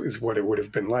 I guess, is what it would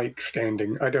have been like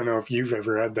standing. I don't know if you've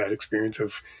ever had that experience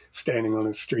of standing on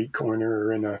a street corner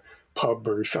or in a pub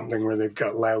or something where they've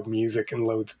got loud music and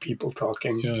loads of people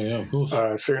talking. Yeah, of course.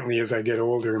 Certainly as I get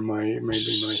older, maybe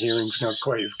my hearing's not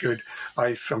quite as good.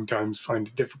 I sometimes find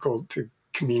it difficult to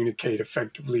communicate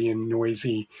effectively in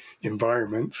noisy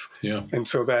environments. Yeah. And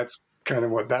so that's kind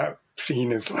of what that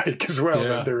scene is like as well.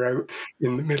 That they're out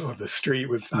in the middle of the street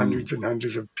with hundreds and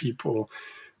hundreds of people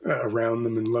around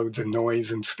them and loads of noise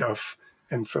and stuff.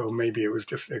 And so maybe it was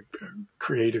just a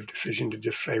creative decision to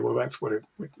just say, well, that's what it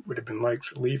would have been like,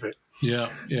 so leave it. Yeah.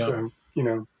 So,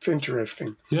 it's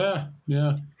interesting. Yeah.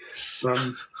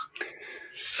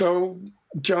 So,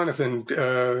 Jonathan,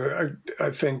 I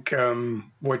think,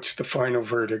 what's the final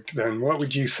verdict then? What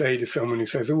would you say to someone who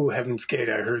says, "Oh, Heaven's Gate,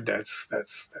 I heard that's a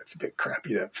bit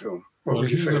crappy, that film"? What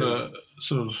would you say? If you've got a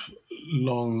sort of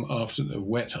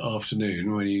wet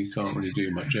afternoon when you can't really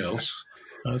do much else,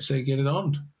 I'd say get it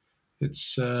on.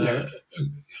 It's sorry,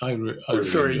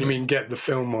 you mean get the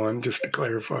film on, just to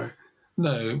clarify?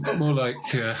 No, more like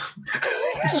the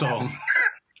song.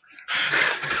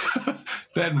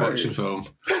 Then watch the film.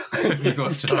 If you've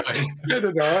got time. Get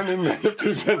it on, and then if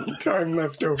there's any time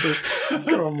left over,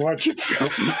 go and watch it.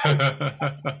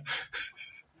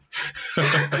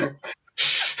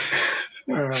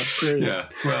 Yeah,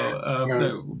 well,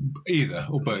 no, either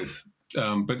or both.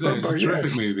 But no, it's a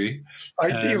terrific movie.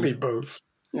 Ideally, both.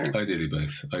 Yeah. Ideally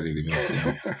both.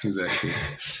 Yeah, exactly.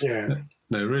 Yeah.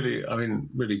 No, really,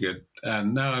 really good.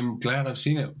 And now I'm glad I've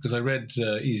seen it, because I read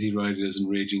Easy Riders and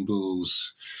Raging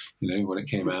Bulls, when it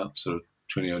came out sort of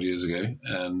 20 odd years ago,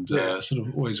 and sort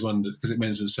of always wondered, because it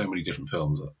mentions so many different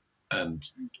films, and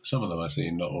some of them I've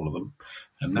seen, not all of them.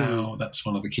 And now that's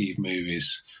one of the key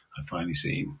movies I've finally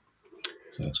seen.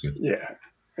 So that's good. Yeah.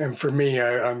 And for me,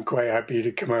 I'm quite happy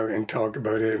to come out and talk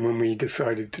about it. And when we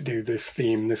decided to do this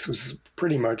theme, this was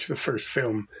pretty much the first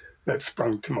film that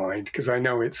sprung to mind, because I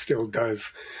know it still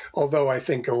does. Although I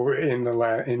think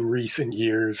in recent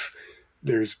years,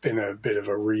 there's been a bit of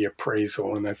a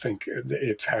reappraisal, and I think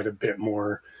it's had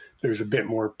there's a bit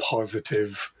more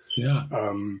positive. Yeah.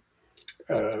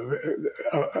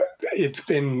 It's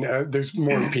been there's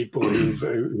more people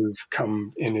who've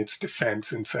come in its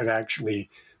defense and said,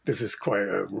 actually, this is quite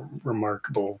a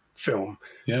remarkable film,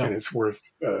 and it's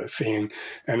worth seeing.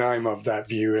 And I'm of that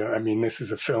view. I mean, this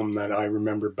is a film that I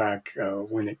remember back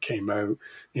when it came out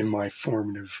in my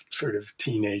formative sort of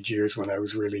teenage years, when I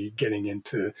was really getting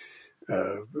into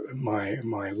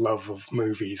my love of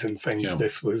movies and things. Yeah.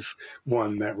 This was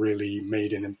one that really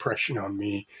made an impression on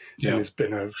me, and has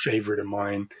been a favorite of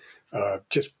mine.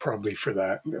 Just probably for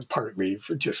that, partly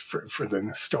for the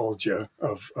nostalgia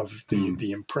of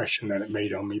the impression that it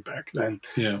made on me back then.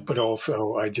 Yeah. But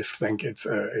also, I just think it's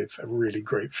a really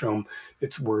great film.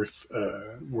 It's worth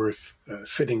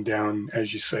sitting down,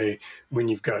 as you say, when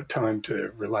you've got time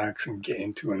to relax and get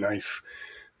into a nice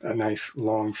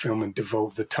long film and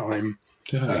devote the time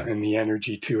and the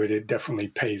energy to it. It definitely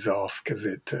pays off, because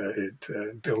it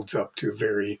builds up to a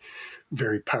very,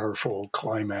 very powerful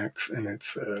climax, and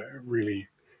it's a really,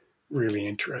 really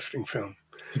interesting film.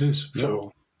 It is.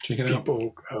 So check it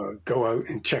people go out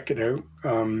and check it out.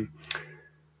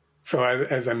 So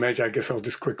as I mentioned, I guess I'll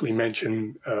just quickly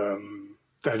mention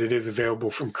that it is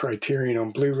available from Criterion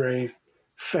on Blu-ray,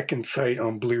 Second Sight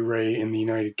on Blu-ray in the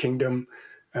United Kingdom.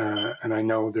 And I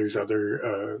know there's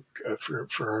other,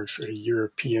 for our sort of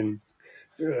European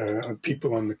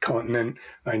people on the continent,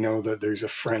 I know that there's a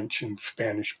French and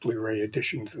Spanish Blu-ray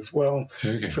editions as well.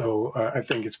 Okay. So I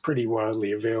think it's pretty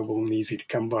widely available and easy to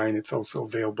come by, and it's also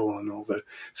available on all the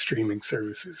streaming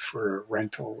services for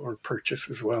rental or purchase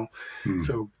as well.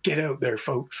 So get out there,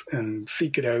 folks, and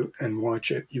seek it out and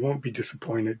watch it. You won't be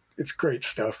disappointed. It's great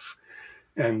stuff.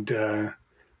 And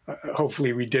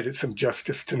hopefully we did it some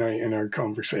justice tonight in our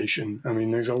conversation. I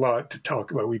mean, there's a lot to talk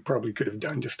about. We probably could have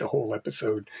done just a whole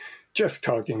episode just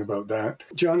talking about that.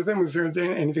 Jonathan, was there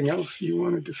anything else you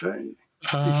wanted to say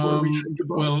before we say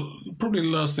goodbye? Well, probably the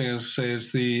last thing I'll say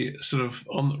is the sort of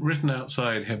written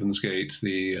outside Heaven's Gate,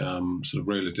 the sort of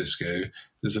roller disco,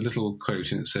 there's a little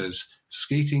quote, and it says,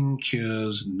 "Skating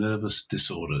cures nervous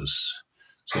disorders."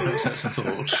 So perhaps that's a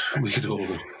thought we could all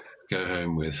go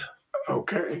home with.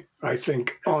 Okay. I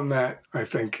think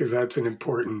because that's an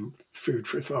important food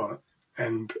for thought.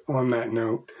 And on that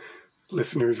note,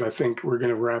 listeners, I think we're going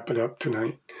to wrap it up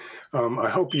tonight. I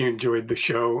hope you enjoyed the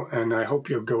show, and I hope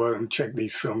you'll go out and check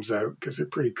these films out because they're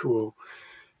pretty cool.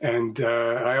 And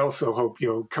I also hope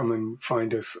you'll come and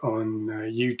find us on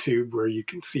YouTube, where you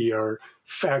can see our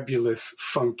fabulous,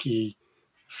 funky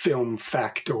film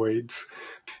factoids.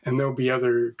 And there'll be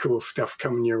other cool stuff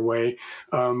coming your way.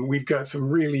 We've got some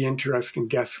really interesting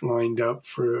guests lined up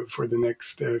for the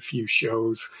next few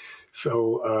shows.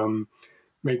 So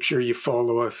make sure you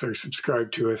follow us or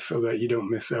subscribe to us so that you don't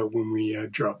miss out when we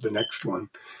drop the next one.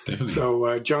 Definitely.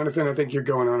 So, Jonathan, I think you're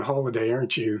going on holiday,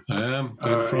 aren't you? I am.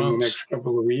 Going to France. In the next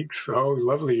couple of weeks. Oh,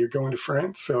 lovely. You're going to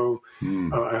France. So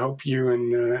I hope you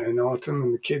and Autumn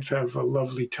and the kids have a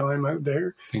lovely time out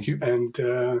there. Thank you.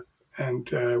 And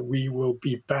we will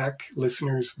be back,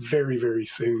 listeners, very, very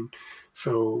soon.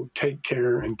 So take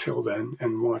care until then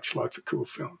and watch lots of cool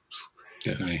films.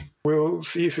 Definitely. We'll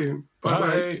see you soon.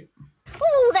 Bye-bye.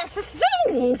 Oh, the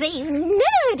things these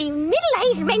nerdy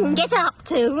middle-aged men get up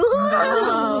to.